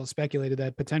few people speculated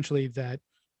that potentially that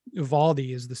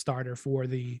Evaldi is the starter for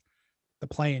the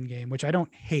play-in game, which I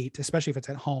don't hate, especially if it's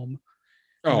at home.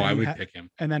 Oh, I would pick him.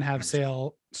 And then have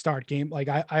Sale start game.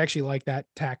 I actually like that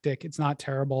tactic. It's not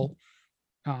terrible.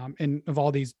 And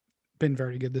Evaldi's been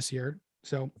very good this year.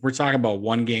 So We're talking about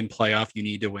 1-game playoff. You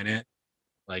need to win it.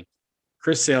 Like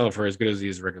Chris Sale, for as good as he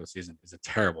is regular season, is a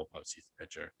terrible postseason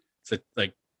pitcher. It's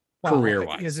career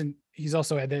wise. He's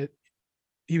also had that.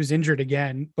 He was injured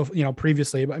again,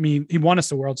 previously. But I mean, he won us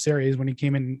the World Series when he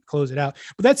came in and closed it out.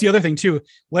 But that's the other thing too.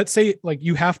 Let's say like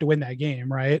you have to win that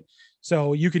game, right?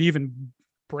 So you could even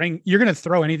you're going to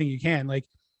throw anything you can. Like,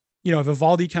 if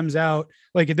Evaldi comes out,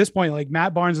 like at this point, like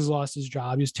Matt Barnes has lost his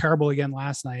job. He was terrible again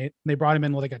last night. They brought him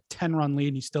in with like a 10-run lead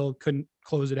and he still couldn't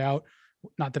close it out.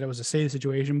 Not that it was a save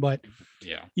situation, but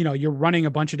yeah, you're running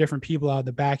a bunch of different people out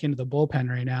the back end of the bullpen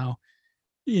right now.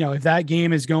 If that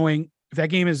game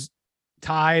is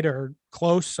tied or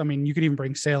close, I mean, you could even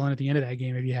bring Sale in at the end of that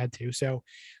game if you had to. So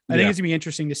I think it's gonna be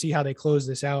interesting to see how they close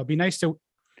this out. It'd be nice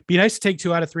to take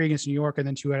 2 out of 3 against New York and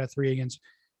then 2 out of 3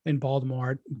 in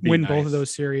Baltimore, win both of those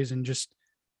series and just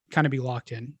kind of be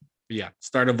locked in. Yeah.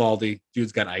 Start Evaldi.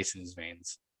 Dude's got ice in his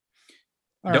veins.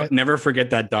 Never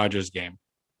forget that Dodgers game.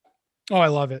 Oh, I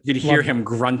love it. You'd hear him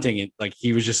grunting it. Like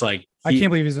he was just like, I can't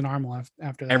believe he's an arm left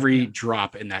after that. Every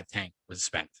drop in that tank was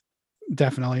spent.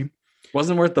 Definitely.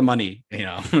 Wasn't worth the money, he's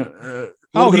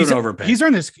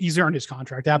earned his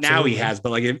contract. Absolutely. Now he has, but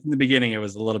like in the beginning, it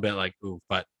was a little bit like, ooh,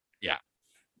 but yeah.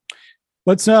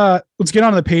 Let's get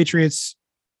on to the Patriots.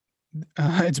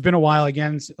 It's been a while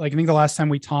again. Like I think the last time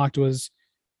we talked was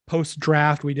post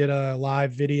draft. We did a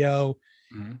live video.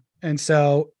 Mm-hmm. And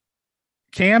so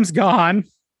Cam's gone.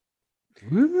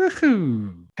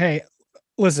 Woohoo. Hey,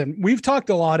 listen, we've talked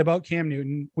a lot about Cam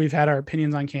Newton. We've had our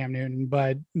opinions on Cam Newton,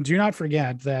 but do not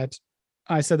forget that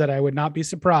I said that I would not be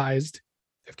surprised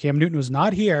if Cam Newton was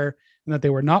not here and that they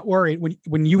were not worried.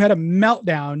 When you had a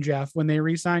meltdown, Jeff, when they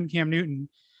re-signed Cam Newton,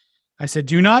 I said,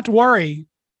 do not worry.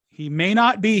 He may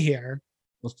not be here.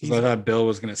 I thought Bill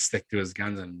was going to stick to his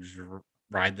guns and just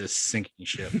ride this sinking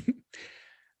ship.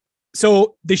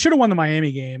 So they should have won the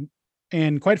Miami game.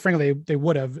 And quite frankly, they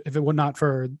would have if it were not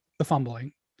for the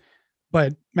fumbling.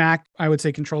 But Mac, I would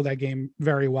say, controlled that game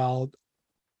very well.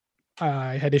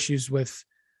 I had issues with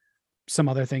some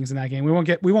other things in that game.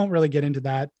 We won't really get into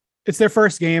that. It's their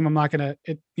first game. I'm not going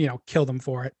to, kill them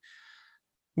for it.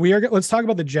 Let's talk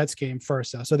about the Jets game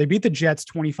first, though. So they beat the Jets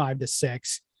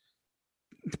 25-6.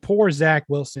 Poor Zach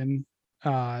Wilson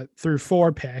threw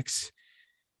 4 picks.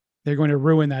 They're going to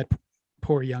ruin that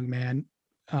poor young man.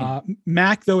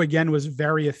 Mac, though, again, was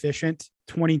very efficient,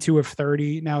 22 of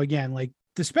 30. Now, again, like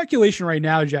the speculation right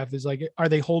now, Jeff, is like, are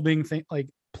they holding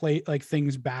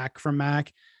things back from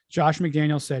Mac? Josh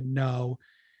McDaniel said no.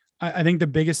 I think the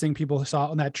biggest thing people saw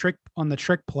on the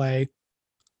trick play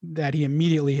that he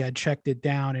immediately had checked it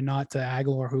down and not to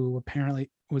Aguilar, who apparently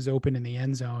was open in the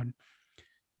end zone.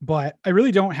 But I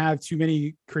really don't have too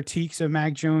many critiques of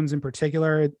Mac Jones in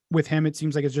particular. With him, it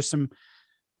seems like it's just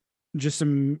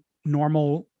some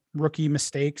normal rookie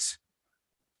mistakes.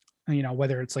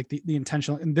 Whether it's like the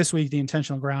intentional, and this week the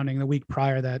intentional grounding, the week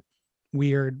prior that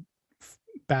weird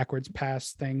backwards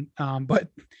pass thing. But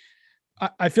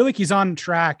I feel like he's on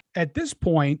track at this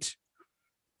point.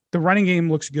 The running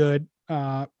game looks good.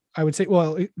 I would say,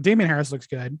 well, Damian Harris looks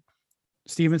good.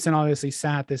 Stevenson obviously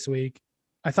sat this week.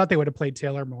 I thought they would have played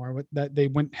Taylor more, but that they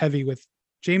went heavy with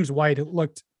James White. It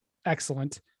looked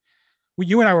excellent.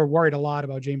 You and I were worried a lot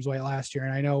about James White last year,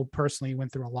 and I know personally he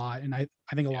went through a lot, and I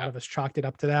think a lot of us chalked it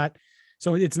up to that.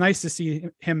 So it's nice to see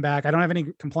him back. I don't have any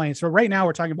complaints. So right now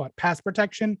we're talking about pass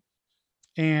protection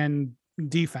and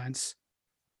defense.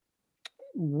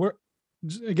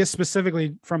 I guess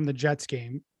specifically from the Jets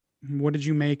game, what did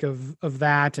you make of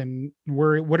that, and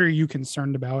what are you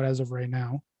concerned about as of right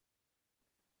now?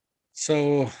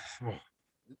 So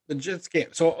the Jets game.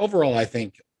 So overall, I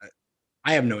think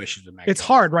I have no issues with Mac. It's Jones.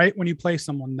 hard, right? When you play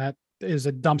someone that is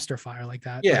a dumpster fire like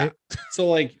that. Yeah. Right? So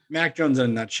like Mac Jones in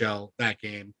a nutshell, that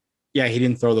game. Yeah, he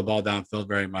didn't throw the ball downfield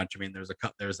very much. I mean,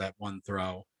 there's that one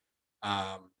throw.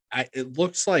 It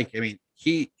looks like, I mean,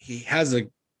 he has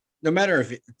no matter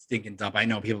if it's stinking dump. I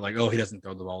know people are like, oh, he doesn't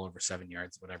throw the ball over 7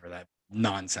 yards, whatever, that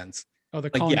nonsense. Oh, they're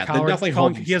definitely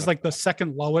holding. He has like the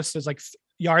second lowest is like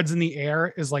yards in the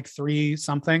air is like 3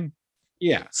 something.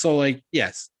 Yeah. So like,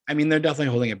 yes, I mean, they're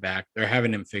definitely holding it back. They're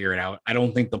having him figure it out. I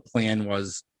don't think the plan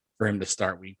was for him to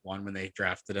start week 1 when they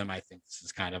drafted him. I think this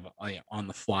is kind of on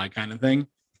the fly kind of thing.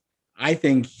 I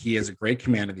think he has a great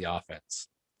command of the offense.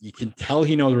 You can tell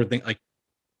he knows where things, like,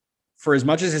 for as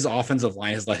much as his offensive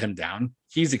line has let him down,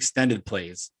 he's extended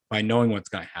plays by knowing what's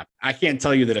going to happen. I can't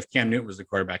tell you that if Cam Newton was the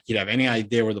quarterback, he'd have any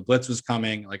idea where the blitz was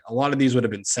coming. Like a lot of these would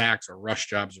have been sacks or rush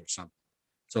jobs or something.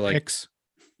 So like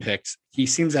picks. He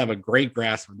seems to have a great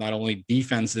grasp of not only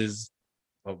defenses,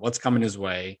 but what's coming his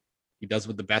way. He does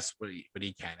with the best what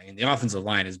he can. And the offensive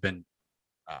line has been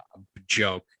a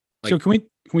joke. So can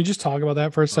we just talk about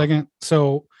that for a second?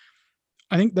 So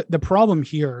I think that the problem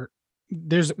here,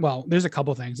 there's a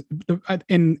couple things,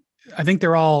 and I think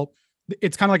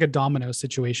it's kind of like a domino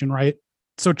situation, right?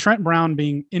 So Trent Brown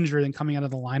being injured and coming out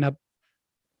of the lineup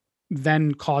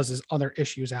then causes other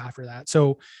issues after that.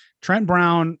 So Trent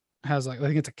Brown has, like, I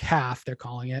think it's a calf, they're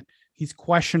calling it. He's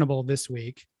questionable this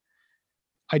week.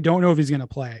 I don't know if he's going to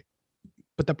play.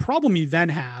 But the problem you then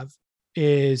have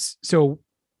is, so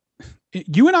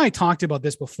you and I talked about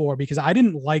this before, because I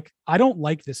don't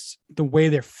like this, the way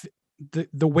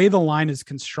the way the line is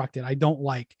constructed. I don't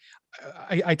like,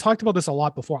 I talked about this a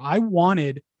lot before. I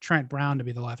wanted Trent Brown to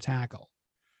be the left tackle,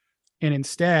 and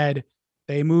instead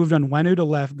they moved Onwenu to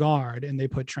left guard and they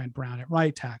put Trent Brown at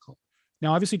right tackle.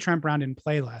 Now, obviously Trent Brown didn't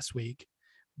play last week,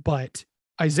 but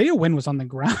Isaiah Wynn was on the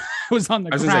ground. I was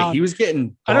gonna say, he was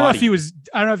getting I don't know if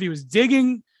he was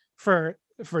digging for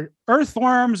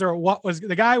earthworms or what. Was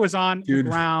the guy was on the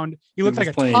ground. He looked like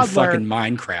a playing toddler. Fucking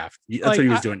Minecraft. That's what he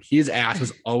was doing. His ass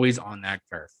was always on that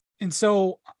turf. And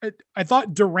so I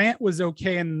thought Durant was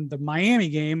okay in the Miami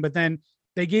game, but then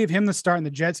they gave him the start in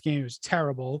the Jets game. It was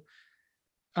terrible.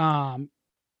 Haran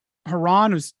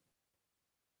was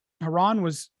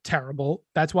terrible.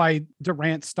 That's why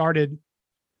Durant started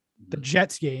the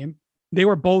Jets game. They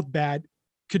were both bad.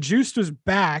 Cajuste was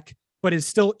back, but is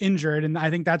still injured. And I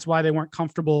think that's why they weren't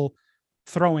comfortable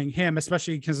throwing him,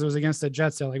 especially because it was against the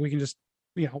Jets. They're like, we can just,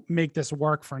 make this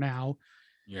work for now.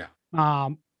 Yeah.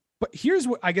 But here's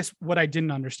what I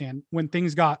didn't understand when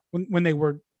things when they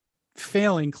were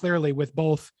failing clearly with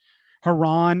both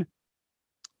Haran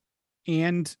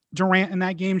and Durant in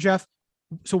that game, Jeff.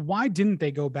 So why didn't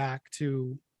they go back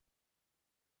to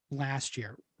last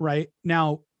year? Right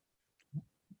now,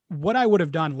 what I would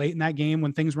have done late in that game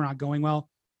when things were not going well,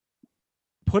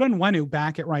 put Onwenu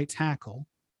back at right tackle.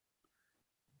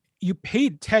 You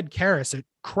paid Ted Karras a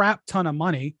crap ton of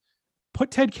money.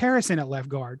 Put Ted Karras in at left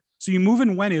guard. So you move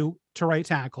Onwenu to right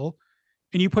tackle,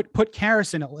 and you put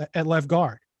Karras in at left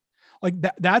guard. Like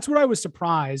that's what I was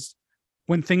surprised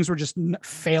when things were just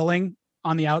failing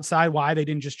on the outside. Why they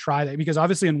didn't just try that? Because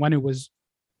obviously Onwenu was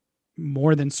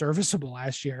more than serviceable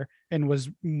last year and was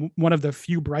one of the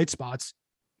few bright spots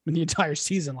in the entire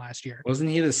season last year. Wasn't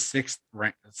he the sixth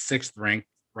ranked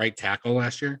right tackle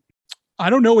last year? I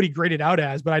don't know what he graded out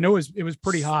as, but I know it was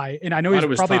pretty high. And I know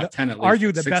he's probably top 10 at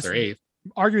least,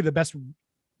 the best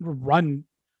run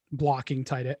blocking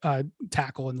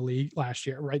tackle in the league last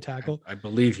year, right tackle. I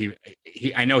believe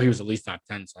I know he was at least top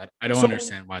 10. So I don't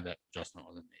understand why that adjustment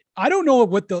wasn't made. I don't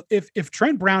know if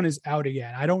Trent Brown is out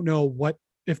again, I don't know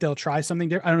if they'll try something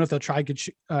there. I don't know if they'll try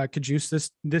Cajuste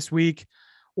this week,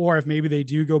 or if maybe they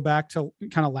do go back to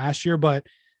kind of last year. But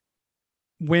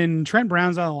when Trent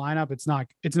Brown's on the lineup, it's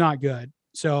not good.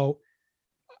 So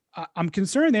I'm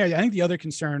concerned there. I think the other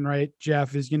concern, right,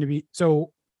 Jeff, is going to be,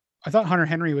 so I thought Hunter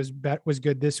Henry was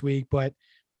good this week, but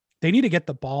they need to get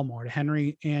the ball more to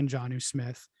Henry and Jonnu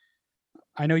Smith.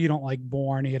 I know you don't like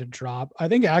Bourne. He had a drop. I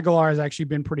think Aguilar has actually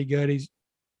been pretty good.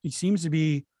 He seems to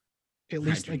be at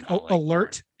least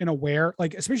alert and aware,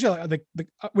 like especially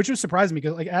which was surprising me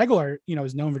because like Aguilar,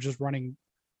 is known for just running,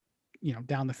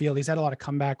 down the field. He's had a lot of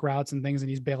comeback routes and things, and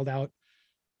he's bailed out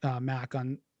Mac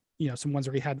on, some ones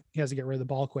where he has to get rid of the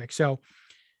ball quick. So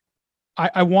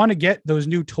I want to get those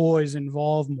new toys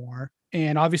involved more.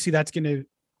 And obviously that's going to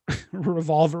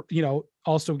revolve,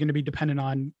 also going to be dependent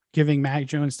on giving Mac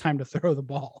Jones time to throw the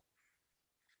ball.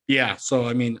 Yeah. So,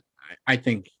 I mean, I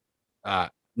think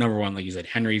number one, like you said,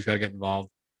 Henry's got to get involved.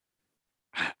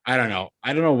 I don't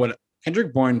know what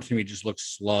Kendrick Bourne to me just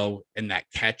looks slow in that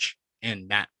catch, and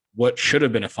that what should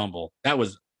have been a fumble. That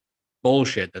was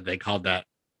bullshit that they called that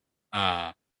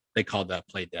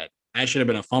play dead. That should have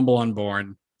been a fumble on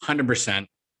Bourne, 100%.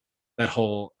 That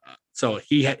whole so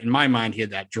he had, in my mind, he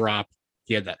had that drop,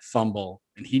 he had that fumble,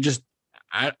 and he just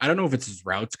I don't know if it's his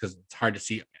routes because it's hard to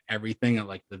see everything at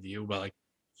like the view, but like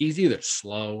he's either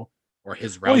slow or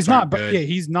his routes. Well, he's not, good. Yeah,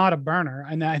 he's not a burner,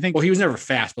 and I think. Well, he was never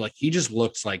fast, but like he just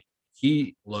looks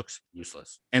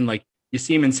useless, and like you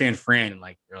see him in San Fran, and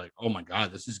like you're like, oh my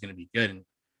god, this is going to be good. And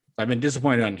I've been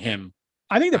disappointed on him.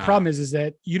 I think the problem is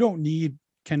that you don't need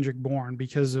Kendrick Bourne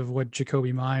because of what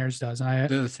Jacoby Myers does, and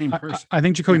they're the same person. I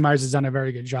think Jacoby Myers has done a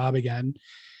very good job again,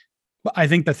 but I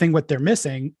think the thing what they're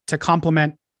missing to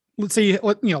complement. Let's say,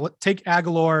 take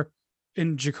Aguilar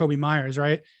and Jacoby Myers,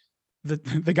 right?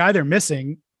 The guy they're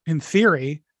missing, in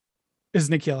theory, is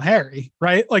N'Keal Harry,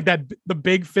 right? Like the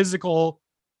big physical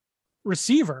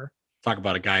receiver. Talk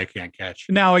about a guy who can't catch.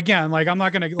 Now, again, like I'm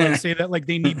not going to say that like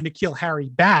they need N'Keal Harry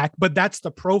back, but that's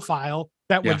the profile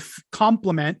that would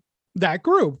complement that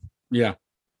group. Yeah.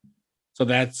 So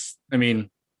that's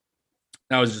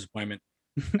That was a disappointment.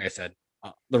 Like I said,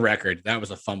 the record, that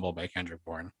was a fumble by Kendrick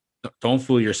Bourne. Don't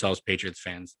fool yourselves, Patriots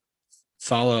fans.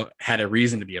 Saleh had a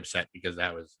reason to be upset because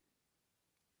that was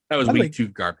week 2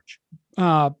 garbage.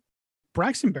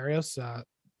 Braxton Berrios,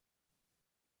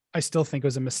 I still think it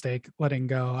was a mistake letting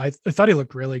go. I thought he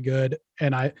looked really good,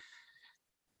 and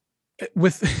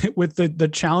with the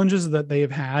challenges that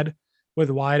they've had with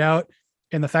wideout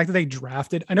and the fact that they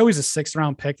drafted, I know he's a 6th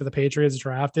round pick that the Patriots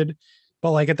drafted,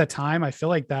 but like at the time, I feel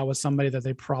like that was somebody that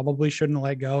they probably shouldn't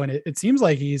let go. And it seems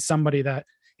like he's somebody that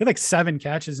he had like 7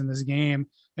 catches in this game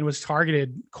and was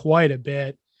targeted quite a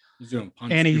bit. He's doing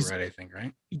punts too, right? I think,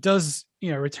 right? He does,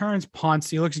 returns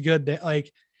punts. He looks good. Like,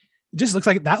 it just looks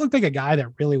like that looked like a guy that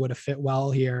really would have fit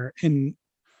well here. And,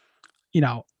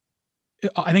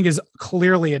 I think is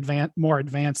clearly more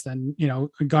advanced than,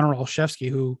 Gunnar Olszewski,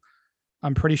 who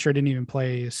I'm pretty sure didn't even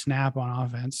play a snap on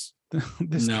offense. Game.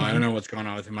 I don't know what's going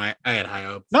on with him. I had high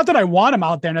hopes. Not that I want him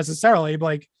out there necessarily,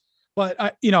 but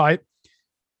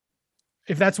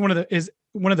if that's one of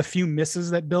the few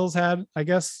misses that Bills had, I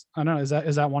guess, I don't know.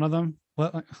 Is that one of them?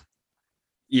 What?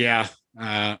 Yeah,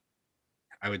 I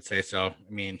would say so.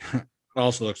 I mean, it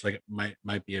also looks like it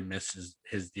might be a miss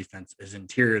his defense, his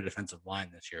interior defensive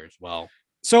line this year as well.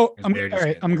 So all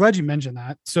right, I'm glad you mentioned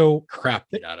that. So crap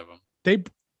out of them.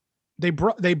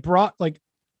 They brought like,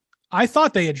 I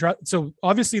thought they addressed. So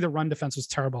obviously the run defense was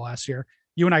terrible last year.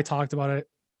 You and I talked about it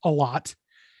a lot.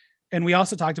 And we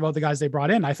also talked about the guys they brought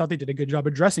in. I thought they did a good job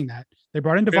addressing that. They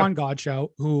brought in Devon Godchaux,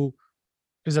 who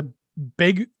is a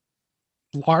big,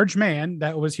 large man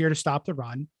that was here to stop the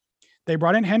run. They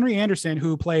brought in Henry Anderson,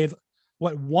 who played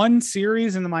one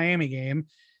series in the Miami game,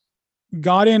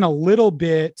 got in a little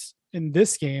bit in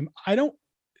this game.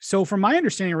 So from my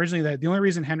understanding originally, that the only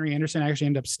reason Henry Anderson actually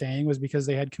ended up staying was because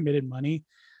they had committed money.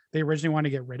 They originally wanted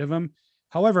to get rid of him.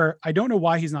 However, I don't know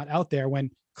why he's not out there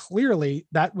when clearly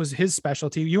that was his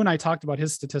specialty. You and I talked about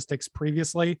his statistics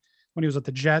previously when he was with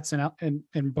the Jets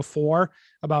and before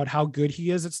about how good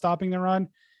he is at stopping the run.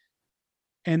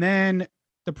 And then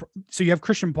so you have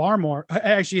Christian Barmore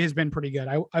actually has been pretty good.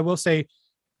 I will say,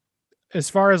 as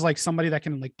far as like somebody that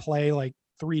can like play like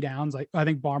 3 downs, like I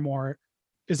think Barmore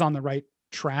is on the right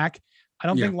track. I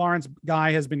don't think Lawrence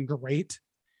Guy has been great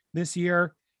this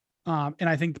year. And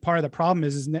I think part of the problem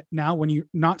is now when you're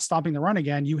not stopping the run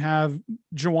again, you have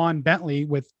Juwan Bentley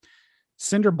with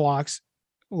cinder blocks,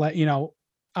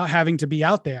 having to be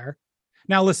out there.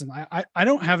 Now, listen, I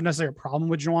don't have necessarily a problem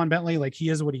with Juwan Bentley. Like, he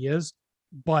is what he is,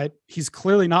 but he's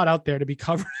clearly not out there to be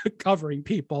covering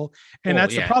people. And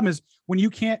the problem is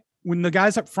when the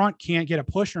guys up front can't get a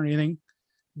push or anything,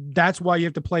 that's why you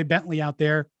have to play Bentley out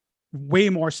there way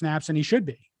more snaps than he should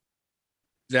be.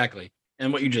 Exactly.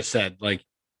 And what you just said, like,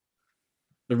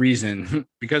 the reason,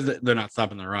 because they're not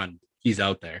stopping the run, he's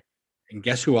out there. And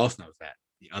guess who else knows that?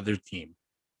 The other team.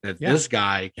 This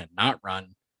guy cannot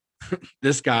run.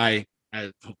 This guy,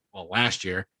 last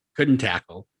year, couldn't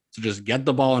tackle. So just get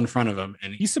the ball in front of him,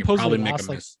 and he's supposedly lost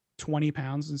like 20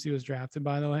 pounds since he was drafted,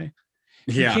 by the way.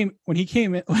 When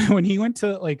he went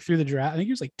to like through the draft, I think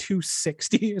he was like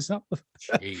 260 or something.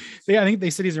 I think they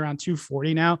said he's around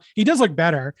 240 now. He does look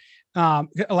better.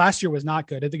 Last year was not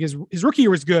good. I think his rookie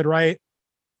year was good, right?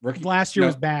 Last year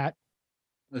was bad.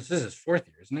 This is his 4th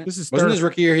year, isn't it? Wasn't his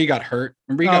rookie year he got hurt?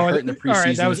 Remember he got hurt in the preseason.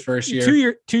 Right, that was his first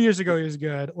year. 2 years ago he was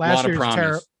good. Last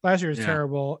year was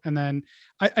terrible. And then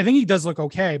I think he does look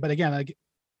okay, but again, like,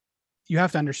 you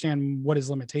have to understand what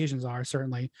his limitations are,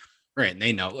 certainly. Right, and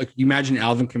they know. Like, you imagine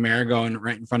Alvin Kamara going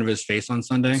right in front of his face on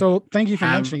Sunday. So thank you for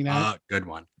mentioning that. Good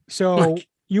one. So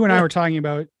you and I were talking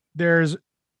about the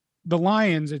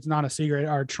Lions. It's not a secret,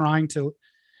 are trying to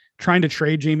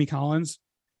trade Jamie Collins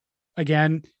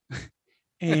again.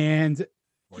 And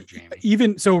I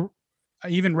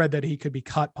even read that he could be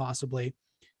cut possibly.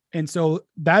 And so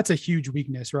that's a huge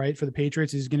weakness, right? For the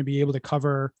Patriots, is going to be able to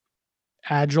cover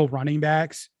agile running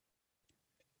backs,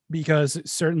 because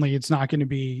certainly it's not going to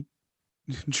be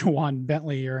Juwan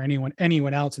Bentley or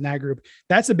anyone else in that group.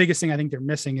 That's the biggest thing I think they're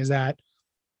missing, is that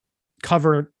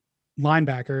cover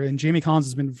linebacker. And Jamie Collins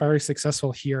has been very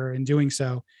successful here in doing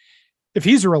so. If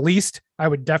he's released, I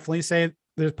would definitely say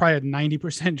there's probably a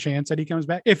 90% chance that he comes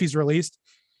back if he's released.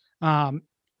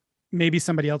 Maybe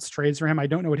somebody else trades for him. I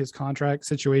don't know what his contract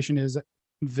situation is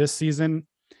this season.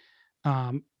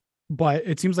 But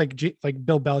it seems like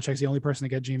Bill Belichick's the only person to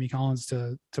get Jamie Collins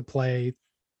to play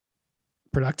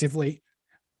productively.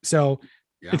 So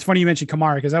It's funny you mentioned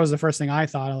Kamara, because that was the first thing I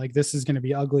thought. Like, this is going to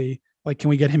be ugly. Like, can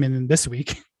we get him in this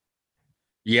week?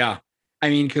 Yeah. I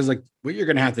mean, because like what you're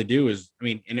going to have to do is,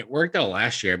 and it worked out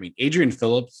last year. I mean, Adrian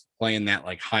Phillips playing that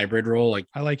like hybrid role, like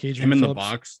I like Adrian Phillips. In The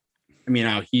box. I mean,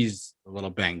 now he's a little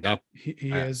banged up. He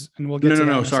is, and we'll get to that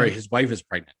No. in a Sorry, second. his wife is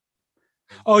pregnant.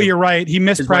 Oh, you're right. He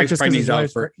missed His wife's practice because pregnant. his He's out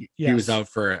wife's for. yes. He was out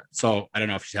for. So I don't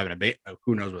know if she's having a baby.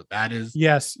 Who knows what that is?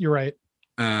 Yes, you're right.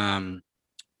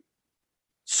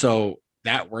 So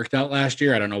that worked out last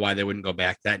year. I don't know why they wouldn't go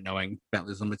back to that, knowing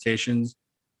Bentley's limitations.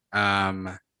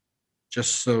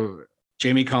 Just so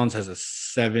Jamie Collins has a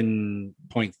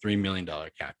 $7.3 million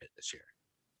cap hit this year.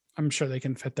 I'm sure they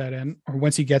can fit that in. Or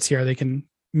once he gets here, they can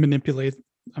manipulate.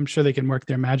 I'm sure they can work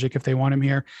their magic if they want him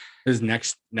here. His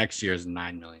next year is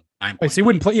 $9 million. Wait, so he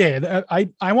wouldn't play. Yeah,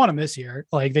 I want him this year.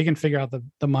 Like they can figure out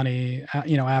the money,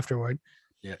 afterward.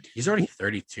 Yeah, he's already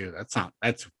 32.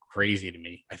 That's crazy to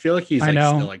me. I feel like he's I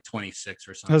know. still like 26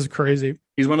 or something. That's crazy.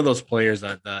 He's one of those players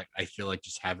that I feel like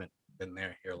just haven't been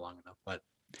there here long enough. But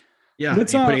yeah,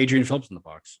 Let's, he put Adrian Phillips in the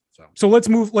box. So let's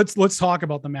move. Let's talk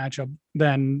about the matchup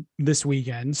then this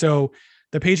weekend. So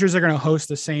the Patriots are going to host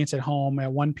the Saints at home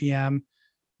at 1 p.m.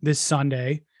 this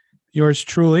Sunday. Yours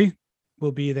truly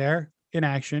will be there in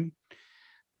action.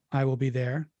 I will be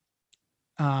there.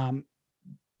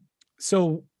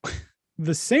 So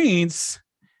the Saints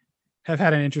have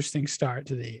had an interesting start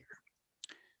to the year.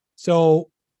 So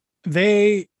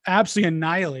they absolutely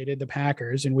annihilated the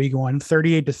Packers in week 1,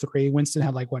 38-3. Winston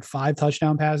had 5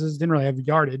 touchdown passes. Didn't really have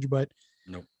yardage, but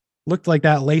Nope. Looked like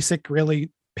that LASIK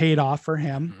really paid off for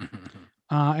him.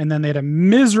 And then they had a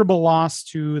miserable loss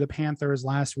to the Panthers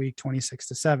last week,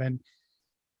 26-7.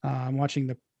 I'm watching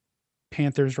the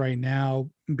Panthers right now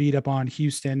beat up on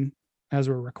Houston as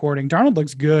we're recording. Darnold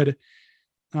looks good.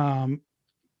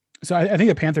 So I think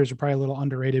the Panthers are probably a little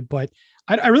underrated, but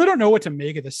I really don't know what to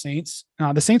make of the Saints.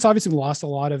 The Saints obviously lost a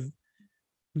lot of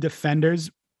defenders.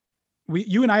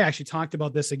 You and I actually talked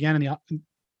about this again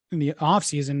in the off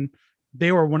season.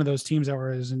 They were one of those teams that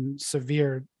was in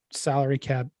severe salary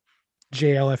cap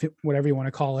jail, whatever you want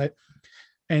to call it.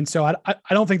 And so I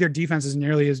don't think their defense is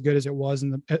nearly as good as it was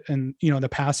in the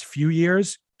past few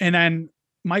years. And then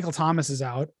Michael Thomas is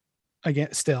out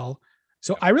again still.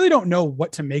 So I really don't know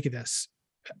what to make of this,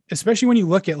 especially when you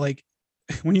look at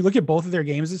both of their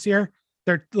games this year,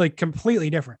 they're completely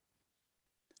different.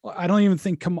 I don't even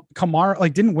think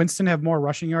Kamara, didn't Winston have more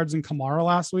rushing yards than Kamara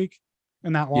last week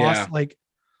in that loss? Yeah.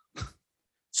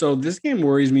 So this game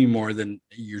worries me more than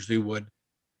it usually would.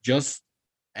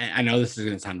 I know this is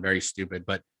going to sound very stupid,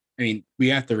 but I mean, we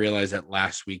have to realize that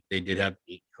last week they did have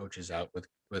 8 coaches out with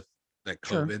that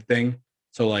COVID thing.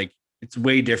 So it's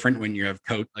way different when you have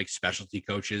specialty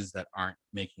coaches that aren't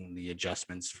making the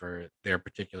adjustments for their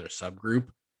particular subgroup,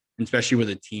 and especially with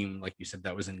a team, like you said,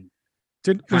 that was in.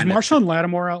 Was Marshawn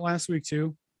Lattimore out last week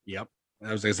too? Yep.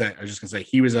 I was just gonna say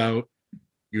he was out.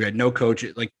 You had no coach.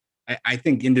 I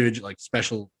think individual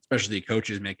specialty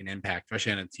coaches make an impact,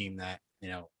 especially on a team that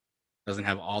doesn't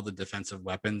have all the defensive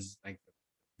weapons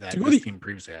that this team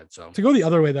previously had. So to go the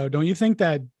other way though, don't you think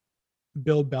that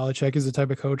Bill Belichick is the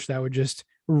type of coach that would just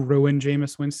ruin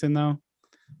Jameis Winston though?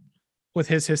 With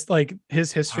his history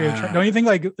of don't you think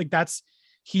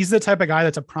he's the type of guy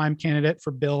that's a prime candidate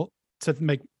for Bill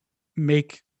to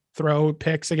make throw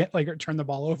picks again, or turn the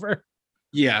ball over?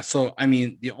 Yeah. So I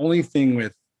mean, the only thing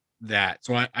with that,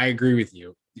 so I agree with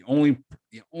you. The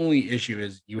only issue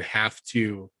is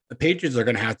the Patriots are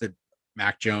going to have to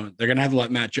Mac Jones. They're going to have to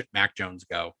let Mac Jones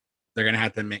go. They're going to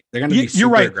have to be super You're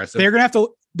right. aggressive.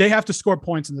 They have to score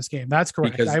points in this game. That's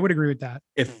correct. I would agree with that.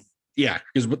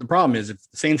 Because what the problem is, if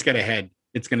the Saints get ahead,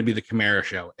 it's going to be the Kamara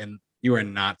show, and you are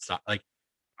not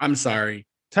I'm sorry.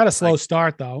 It's had a slow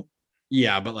start though.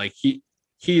 Yeah, but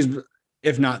he's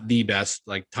if not the best,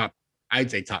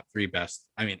 I'd say top 3 best.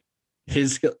 I mean,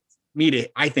 his skill.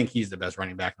 I think he's the best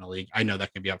running back in the league. I know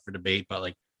that can be up for debate,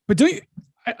 but don't you?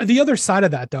 The other side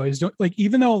of that though is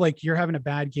even though you're having a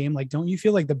bad game, don't you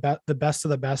feel the best of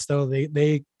the best though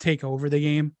they take over the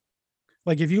game?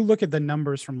 If you look at the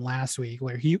numbers from last week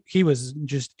where he was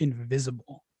just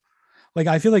invisible.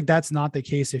 I feel that's not the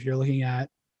case if you're looking at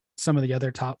some of the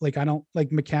other top. I don't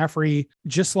McCaffrey,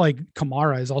 just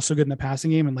Kamara is also good in the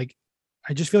passing game, and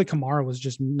I just feel Kamara was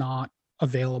just not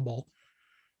available.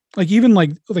 Even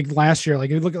last year,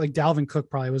 if you look at Dalvin Cook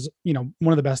probably was, one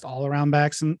of the best all around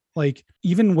backs. And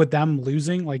even with them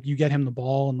losing, you get him the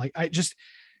ball. And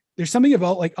there's something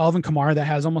about Alvin Kamara that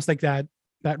has almost that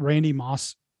Randy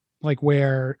Moss,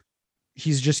 where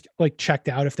he's just checked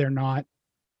out if they're not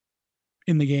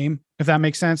in the game, if that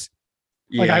makes sense.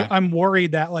 Yeah. I'm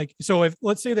worried that so if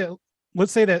let's say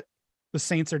that the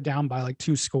Saints are down by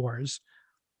 2 scores,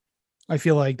 I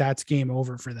feel that's game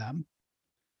over for them.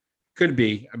 Could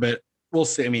be, but we'll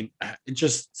see. I mean, it's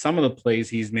just some of the plays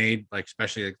he's made,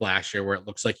 especially last year, where it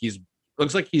looks like he's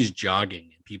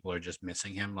jogging and people are just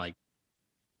missing him.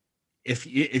 if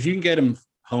you can get him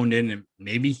honed in, and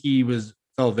maybe he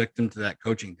fell victim to that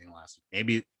coaching thing last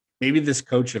week. Maybe this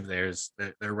coach of theirs,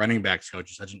 their running backs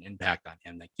coach, is such an impact on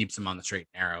him that keeps him on the straight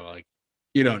and narrow. Like,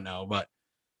 you don't know, but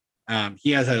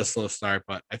he has had a slow start.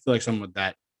 But I feel like someone with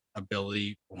that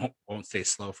ability won't stay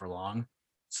slow for long.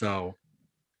 So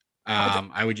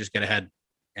I would just get ahead.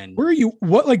 And where are you?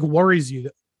 What like worries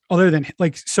you other than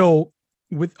like, so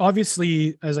with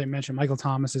obviously, as I mentioned, Michael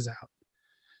Thomas is out.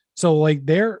 So like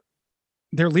their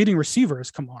leading receiver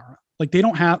is Kamara. Like they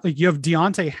don't have, like you have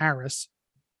Deontay Harris,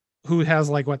 who has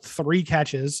like 3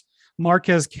 catches,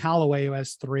 Marquez Callaway, who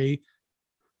has 3,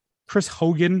 Chris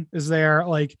Hogan is there.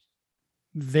 Like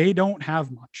they don't have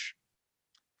much.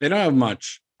 They don't have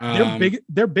much.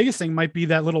 Their biggest thing might be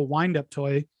that little wind up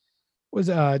toy. Was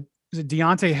it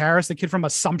Deontay Harris, the kid from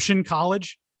Assumption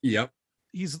College? Yep.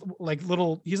 He's like a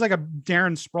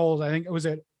Darren Sproles. I think was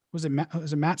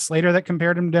it Matt Slater that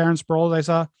compared him to Darren Sproles? I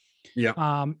saw.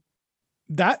 Yeah.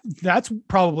 That's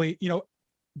probably,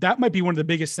 that might be one of the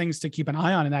biggest things to keep an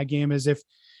eye on in that game is if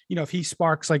he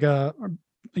sparks like a,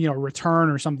 return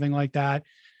or something like that,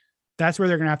 that's where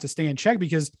they're going to have to stay in check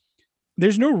because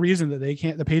there's no reason that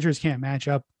the Patriots can't match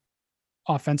up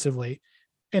offensively.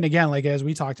 And again, like, as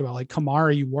we talked about, like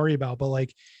Kamara, you worry about, but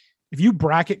like, if you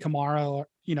bracket Kamara,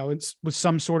 it's with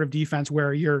some sort of defense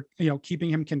where you're, keeping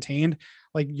him contained,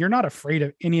 like you're not afraid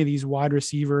of any of these wide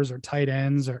receivers or tight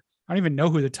ends, or I don't even know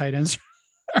who the tight ends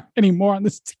are anymore on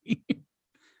this team.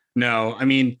 No, I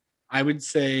mean, I would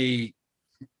say,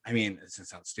 this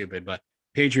sounds stupid, but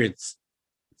Patriots,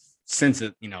 since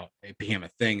it became a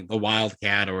thing, the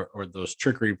Wildcat or those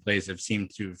trickery plays have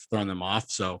seemed to have thrown them off.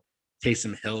 So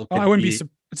Taysom Hill, I wouldn't be.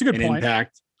 It's a good point.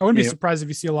 Impact. I wouldn't be surprised if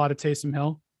you see a lot of Taysom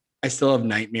Hill. I still have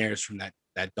nightmares from that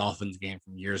Dolphins game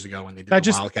from years ago when they did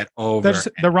the Wildcat over. That's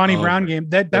the Ronnie Brown game.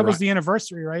 That was the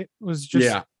anniversary, right? It was just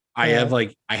yeah. I have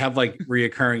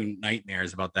reoccurring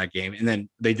nightmares about that game, and then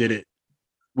they did it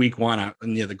week 1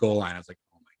 near the goal line. I was like,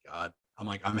 oh my god.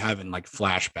 I'm having like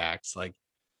flashbacks. Like,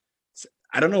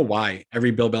 I don't know why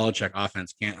every Bill Belichick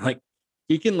offense can't, like,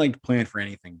 he can like plan for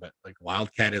anything, but like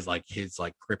Wildcat is like his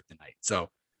like kryptonite. So,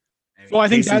 I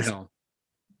think that's Hill,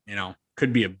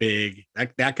 could be a big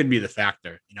that could be the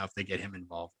factor, if they get him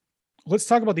involved. Let's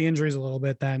talk about the injuries a little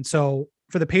bit then. So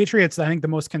for the Patriots, I think the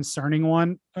most concerning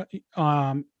one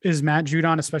is Matt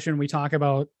Judon, especially when we talk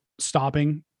about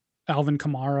stopping Alvin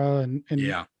Kamara and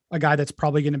a guy that's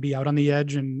probably going to be out on the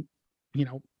edge and,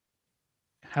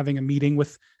 having a meeting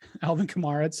with Alvin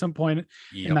Kamara at some point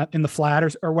in the flat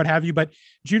or what have you. But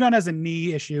Judon has a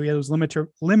knee issue. He was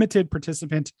limited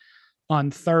participant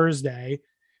on Thursday.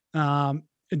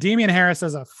 Damian Harris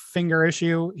has a finger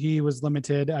issue. He was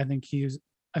limited. I think he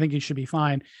should be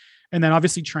fine. And then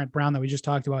obviously Trent Brown, that we just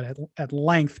talked about at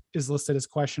length, is listed as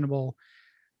questionable.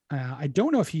 I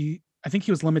don't know I think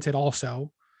he was limited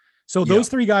also. So those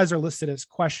 3 guys are listed as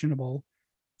questionable.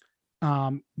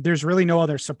 There's really no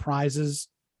other surprises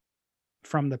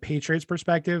from the Patriots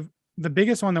perspective. The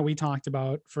biggest one that we talked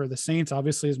about for the Saints,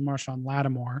 obviously, is Marshawn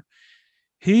Lattimore.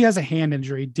 He has a hand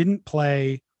injury, didn't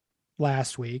play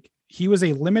last week. He was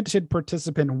a limited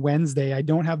participant Wednesday. I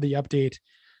don't have the update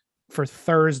for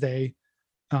Thursday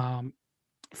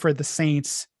for the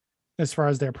Saints as far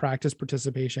as their practice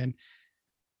participation.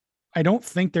 I don't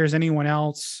think there's anyone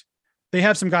else. They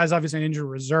have some guys obviously in injured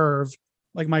reserve,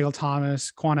 like Michael Thomas,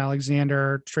 Quan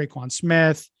Alexander, Traquan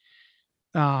Smith.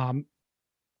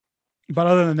 But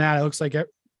other than that, it looks like,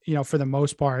 for the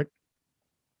most part,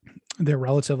 they're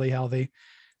relatively healthy.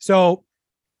 So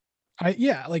I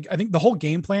think the whole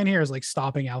game plan here is like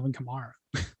stopping Alvin Kamara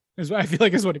is what I feel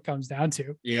like is what it comes down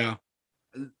to. Yeah.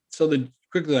 So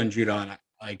quickly on Judon,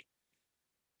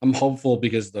 I'm hopeful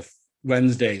because the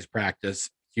Wednesday's practice,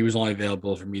 he was only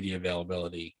available for media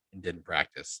availability and didn't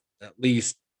practice. At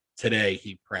least today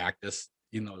he practiced,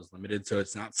 even though it was limited. So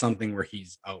it's not something where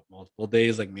he's out multiple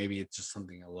days. Like maybe it's just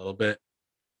something a little bit.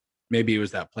 Maybe it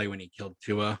was that play when he killed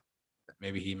Tua.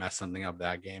 Maybe he messed something up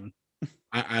that game.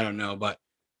 I don't know, but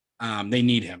they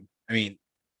need him. I mean,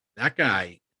 that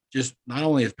guy, just not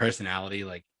only his personality,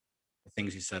 like the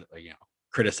things he said, like,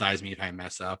 criticize me if I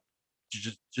mess up,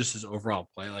 just his overall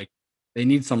play. Like they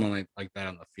need someone like that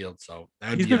on the field. So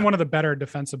he's been one of the better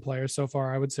defensive players so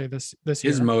far, I would say this year.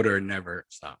 His motor never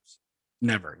stops.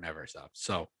 Never stops.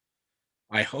 So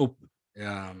I hope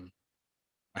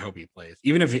he plays.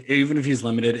 Even if he's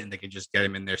limited and they can just get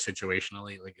him in there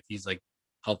situationally, like if he's like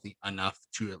healthy enough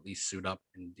to at least suit up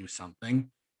and do something,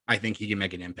 I think he can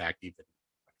make an impact even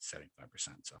like 75%.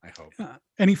 So I hope.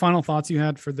 Any final thoughts you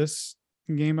had for this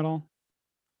game at all?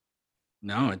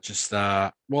 No, it just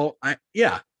What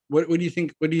do you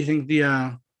think? What do you think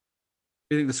the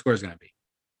score is going to be?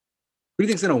 Who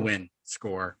do you think's gonna win?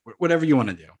 Score, whatever you want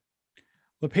to do.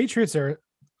 The Patriots are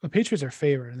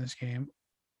favored in this game.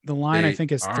 The line I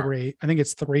think is 3. I think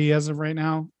it's 3 as of right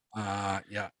now.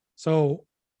 Yeah. So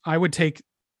I would take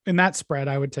in that spread.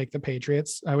 I would take the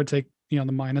Patriots. I would take the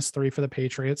 -3 for the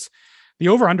Patriots. The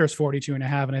over under is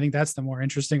 42.5, and I think that's the more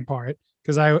interesting part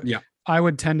because I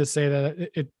would tend to say that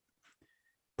it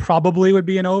probably would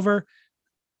be an over.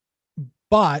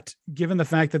 But given the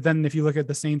fact that then if you look at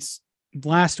the Saints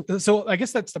so I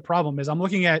guess that's the problem is I'm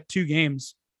looking at 2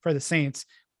 games for the Saints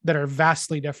that are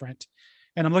vastly different.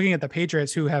 And I'm looking at the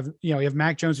Patriots who have, you have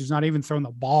Mac Jones, who's not even thrown the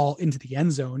ball into the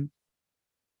end zone,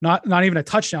 not even a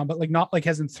touchdown, but not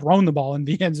hasn't thrown the ball in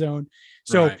the end zone.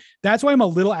 So That's why I'm a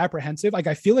little apprehensive. Like,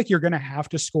 I feel like you're going to have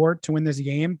to score to win this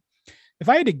game. If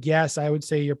I had to guess, I would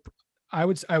say I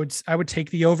would take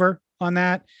the over on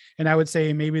that. And I would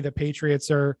say maybe the Patriots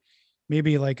are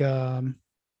maybe like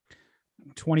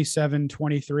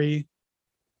 27-23,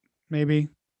 maybe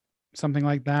something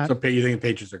like that. So you think the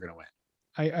Patriots are going to win?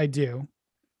 I do.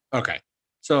 Okay.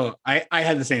 So I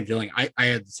had the same feeling. I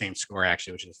had the same score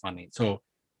actually, which is funny. So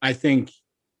I think,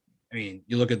 you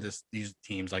look at these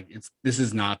teams, like this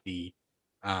is not the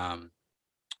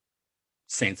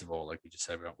Saints of old, like we just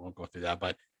said. We won't go through that,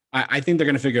 but I think they're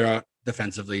going to figure out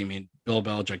defensively. Bill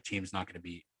Belichick team's not going to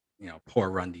be, poor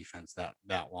run defense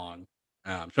that long,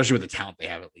 especially with the talent they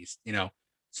have at least,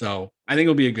 So I think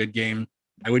it'll be a good game.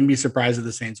 I wouldn't be surprised if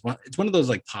the Saints won. It's one of those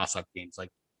like toss-up games, like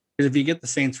because if you get the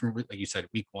Saints from, like you said,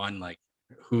 week 1, like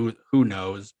who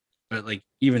knows? But like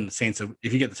even the Saints,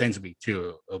 if you get the Saints in week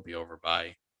 2, it'll be over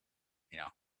by,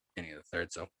 any of the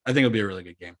third. So I think it'll be a really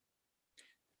good game.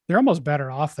 They're almost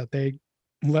better off that they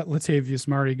let Latavius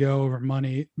Murray go over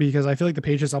money, because I feel like the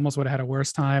Patriots almost would have had a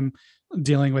worse time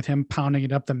dealing with him pounding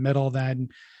it up the middle than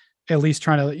at least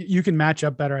you can match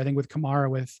up better, I think, with Kamara,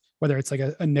 with whether it's like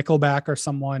a nickelback or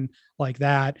someone like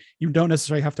that. You don't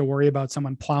necessarily have to worry about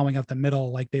someone plowing up the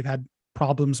middle like they've had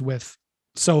problems with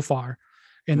so far.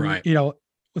 And,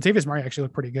 Latavius Murray actually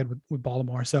looked pretty good with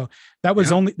Baltimore. So that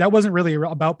wasn't really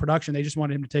about production. They just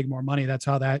wanted him to take more money. That's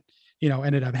how that,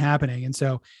 ended up happening. And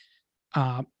so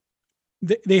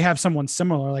they have someone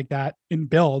similar like that in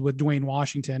build with Dwayne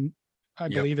Washington, I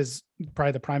believe is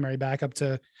probably the primary backup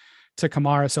to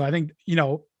Kamara. So I think,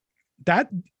 that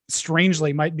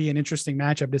strangely might be an interesting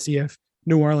matchup to see if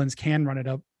New Orleans can run it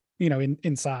up,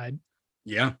 inside.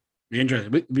 Yeah. Be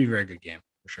interesting. It'd be a very good game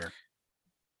for sure.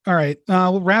 All right.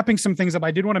 Wrapping some things up. I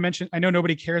did want to mention, I know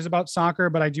nobody cares about soccer,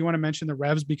 but I do want to mention the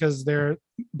Revs because they're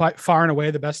by far and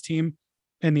away the best team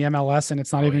in the MLS, and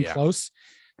it's not even close.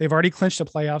 They've already clinched a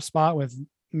playoff spot with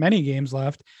many games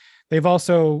left. They've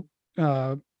also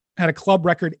had a club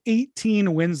record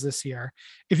 18 wins this year.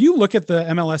 If you look at the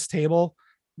MLS table,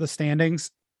 the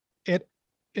standings,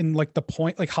 in like the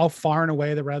point, like how far and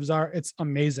away the Revs are, it's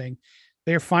amazing.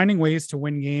 They're finding ways to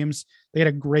win games. They had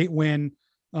a great win.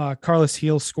 Carlos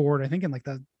Gil scored, I think, in like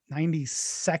the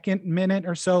 92nd minute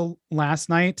or so last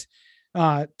night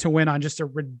to win on just a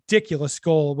ridiculous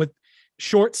goal with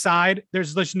short side.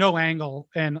 There's no angle,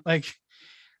 and like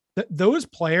those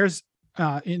players.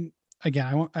 I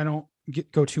don't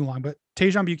go too long, but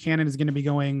Tajon Buchanan is going to be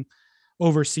going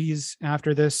overseas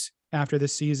after this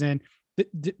season.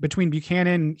 Between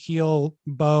Buchanan, Heel,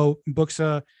 Bo,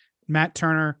 Buxa, Matt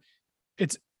Turner,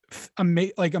 it's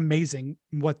amazing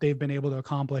what they've been able to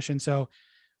accomplish. And so,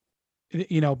 they've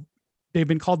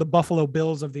been called the Buffalo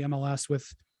Bills of the MLS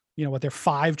with, with their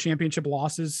 5 championship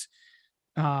losses.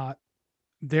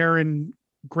 They're in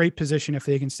great position if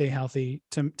they can stay healthy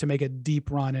to make a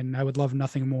deep run. And I would love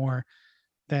nothing more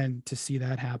than to see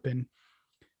that happen.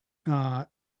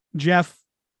 Jeff,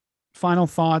 final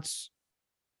thoughts,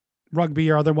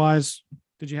 rugby or otherwise?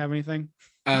 Did you have anything?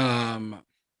 By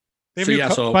the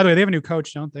way, they have a new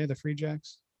coach, don't they? The Free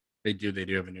Jacks. They do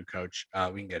have a new coach.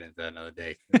 We can get into that another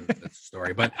day. That's a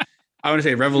story. But I want to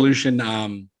say Revolution.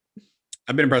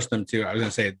 I've been impressed with them too. I was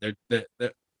going to say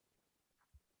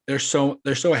they're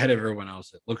so ahead of everyone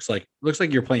else. It looks like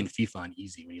you're playing FIFA on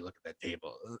easy when you look at that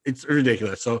table. It's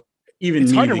ridiculous. So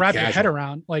it's hard to wrap your head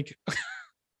around. Like,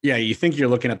 yeah, you think you're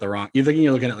looking at like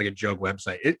a joke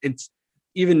website. It's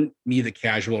even me, the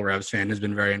casual Revs fan, has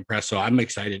been very impressed. So I'm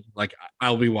excited. Like,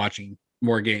 I'll be watching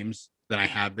more games than I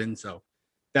have been. So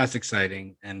that's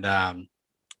exciting. And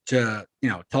to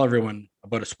tell everyone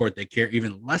about a sport they care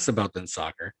even less about than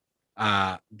soccer.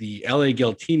 The LA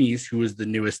Giltinis, who is the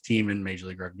newest team in Major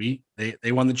League Rugby,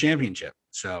 they won the championship.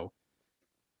 So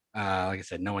like I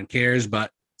said, no one cares,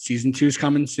 but season 2 is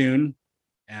coming soon.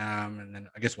 And then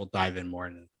I guess we'll dive in more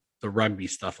into the rugby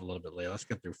stuff a little bit later. Let's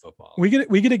get through football. We get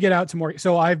to get out to more.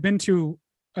 So I've been to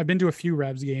a few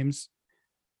Revs games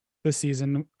this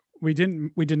season. We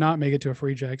did not make it to a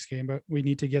Free Jacks game, but we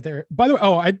need to get there. By the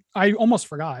way, I almost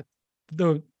forgot.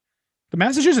 The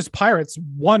Massachusetts Pirates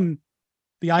won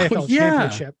the IFL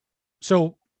championship.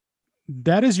 So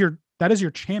that is your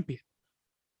champion.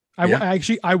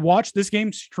 I watched this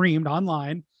game streamed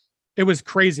online. It was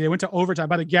crazy. It went to overtime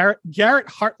by the Garrett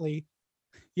Hartley.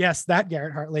 Yes, that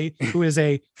Garrett Hartley, who is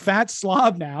a fat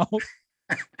slob now.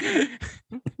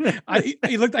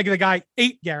 He looked like the guy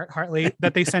ate Garrett Hartley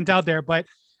that they sent out there, but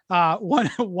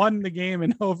won the game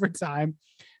in overtime.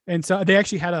 And so they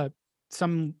actually had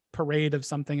some parade of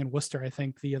something in Worcester, I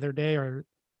think, the other day, or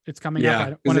it's coming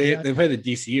up. They play the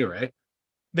DCU, right?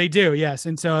 They do, yes.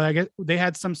 And so I guess they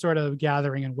had some sort of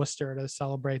gathering in Worcester to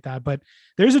celebrate that. But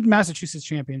there's a Massachusetts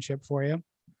championship for you.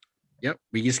 Yep,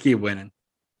 we just keep winning.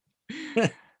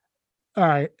 All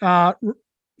right.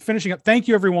 Finishing up. Thank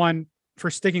you, everyone, for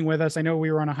sticking with us. I know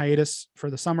we were on a hiatus for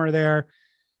the summer there.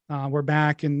 We're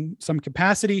back in some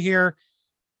capacity here.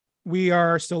 We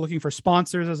are still looking for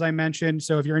sponsors, as I mentioned.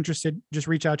 So if you're interested, just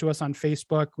reach out to us on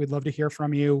Facebook. We'd love to hear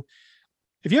from you.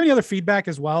 If you have any other feedback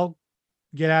as well,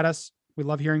 get at us. We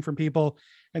love hearing from people.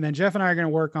 And then Jeff and I are going to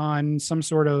work on some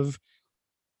sort of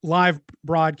live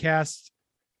broadcast.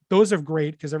 Those are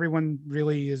great because everyone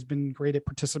really has been great at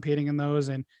participating in those,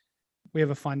 and we have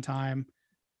a fun time.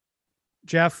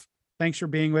 Jeff, thanks for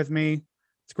being with me.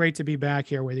 It's great to be back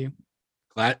here with you.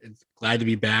 Glad to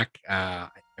be back.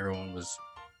 Everyone was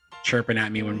chirping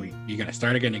at me when you're going to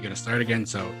start again.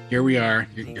 So here we are.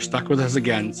 You're stuck with us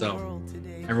again. So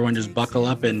everyone just buckle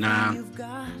up, and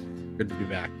good to be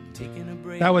back.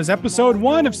 That was episode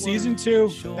 1 of season 2.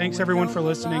 Thanks everyone for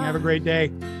listening. Have a great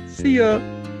day. See ya.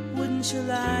 Wouldn't you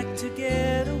like to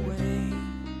get away?